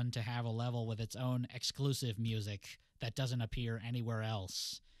first one to have a level with its own exclusive music that doesn't appear anywhere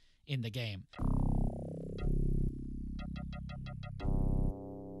else in the game.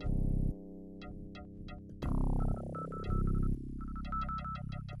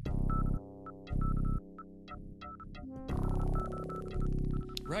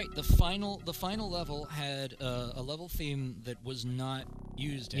 Right, the final level had a level theme that was not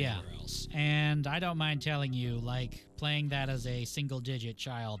used anywhere else. And I don't mind telling you, like, playing that as a single-digit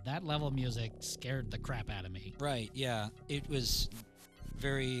child, that level music scared the crap out of me. Right, yeah. It was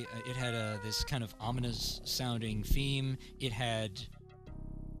very... it had this kind of ominous-sounding theme. It had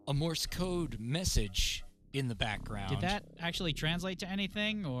a Morse code message in the background. Did that actually translate to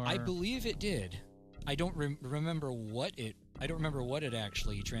anything, or...? I believe it did. I don't remember what it... I don't remember what it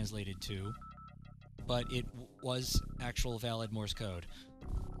actually translated to, but it was actual valid Morse code.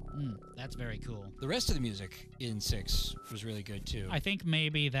 That's very cool. The rest of the music in 6 was really good, too. I think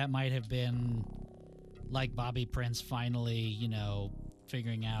maybe that might have been, like, Bobby Prince finally,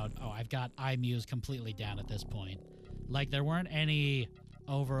 figuring out, I've got iMuse completely down at this point. Like, there weren't any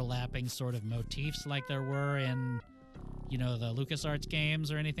overlapping sort of motifs like there were in, the LucasArts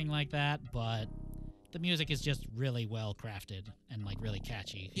games or anything like that, but... The music is just really well crafted and like really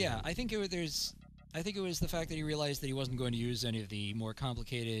catchy. Yeah, I think it was the fact that he realized that he wasn't going to use any of the more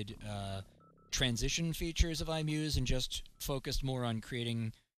complicated transition features of iMuse and just focused more on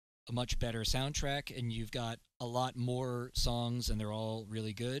creating a much better soundtrack. And you've got a lot more songs, and they're all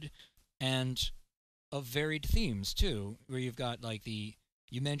really good, and of varied themes too. Where you've got like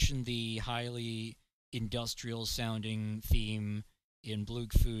you mentioned the highly industrial sounding theme in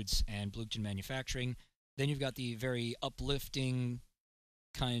Blug Foods and Blugton Manufacturing. Then you've got the very uplifting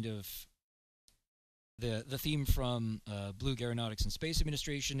kind of the theme from Blug Aeronautics and Space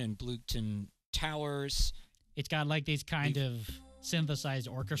Administration and Blugton Towers. It's got like these kind of synthesized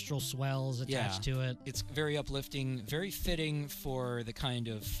orchestral swells attached to it. It's very uplifting, very fitting for the kind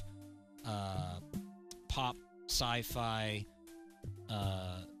of pop sci-fi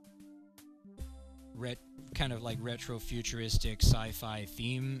kind of like retro-futuristic sci-fi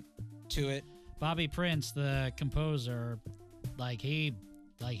theme to it. Bobby Prince, the composer, he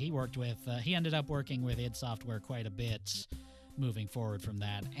worked with, he ended up working with id Software quite a bit moving forward from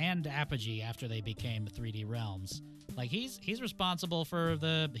that, and Apogee after they became 3D Realms. Like, he's responsible for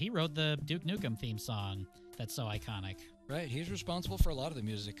he wrote the Duke Nukem theme song that's so iconic. Right, he's responsible for a lot of the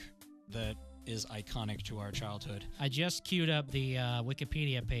music that is iconic to our childhood. I just queued up the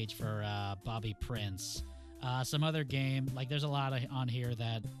Wikipedia page for Bobby Prince. Some other game, like there's a lot on here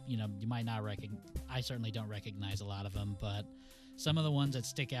that, you might not recognize. I certainly don't recognize a lot of them, but some of the ones that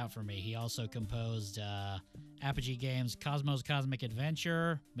stick out for me. He also composed Apogee Games' Cosmos Cosmic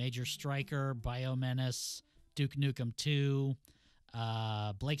Adventure, Major Striker, Biomenace, Duke Nukem 2,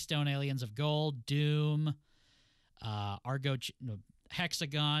 Blake Stone Aliens of Gold, Doom,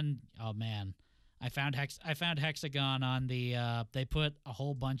 Hexagon. Oh man, I found Hexagon on the. They put a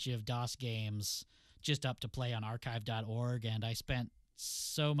whole bunch of DOS games just up to play on archive.org, and I spent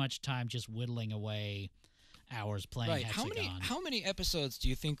so much time just whittling away hours playing Right. Hexagon. How many episodes do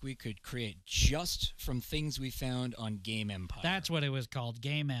you think we could create just from things we found on Game Empire? That's what it was called,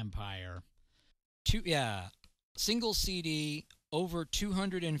 Game Empire. Single CD, over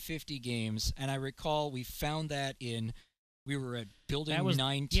 250 games, and I recall we found that we were at Building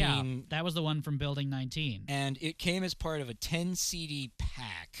 19. Yeah, that was the one from Building 19. And it came as part of a 10 CD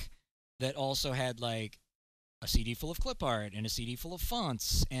pack that also had like a CD full of clip art and a CD full of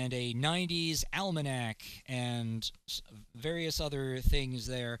fonts and a 90s almanac and various other things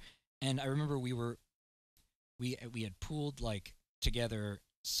there. And I remember we had pooled like together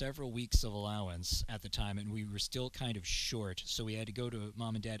several weeks of allowance at the time, and we were still kind of short, so we had to go to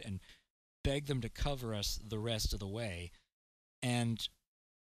Mom and Dad and beg them to cover us the rest of the way. And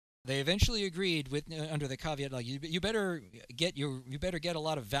they eventually agreed with under the caveat, like you better get a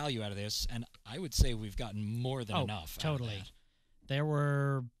lot of value out of this, and I would say we've gotten more than enough. Totally. Out of that. There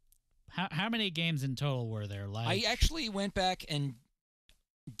were how many games in total were there? Like I actually went back and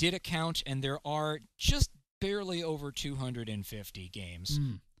did a count, and there are just barely over 250 games.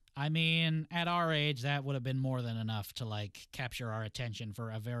 I mean, at our age, that would have been more than enough to like capture our attention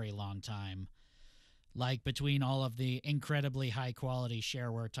for a very long time. Like between all of the incredibly high quality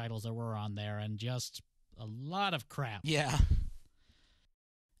shareware titles that were on there and just a lot of crap. Yeah.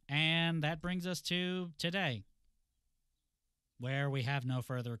 And that brings us to today, where we have no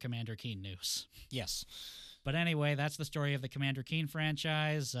further Commander Keen news. Yes. But anyway, that's the story of the Commander Keen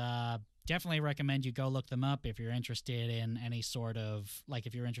franchise. Definitely recommend you go look them up if you're interested in any sort of, like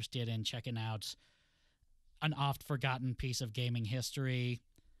if you're interested in checking out an oft-forgotten piece of gaming history.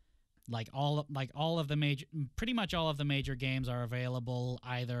 Pretty much all of the major games are available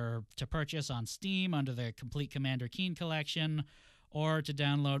either to purchase on Steam under the Complete Commander Keen collection, or to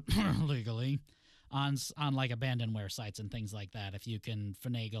download legally on like abandonware sites and things like that. If you can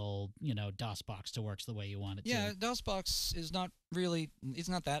finagle, DOSBox to work the way you want it to. Yeah, DOSBox is not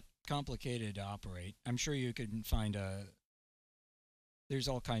that complicated to operate. I'm sure you could find there's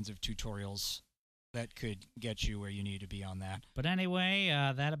all kinds of tutorials that could get you where you need to be on that. But anyway,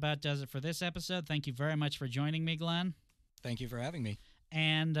 that about does it for this episode. Thank you very much for joining me, Glenn. Thank you for having me.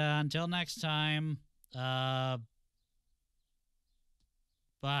 And until next time, bye.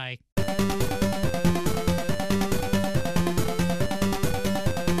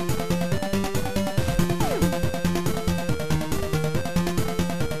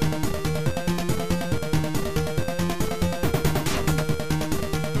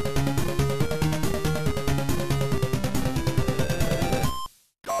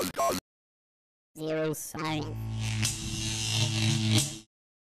 Zeroes Martin.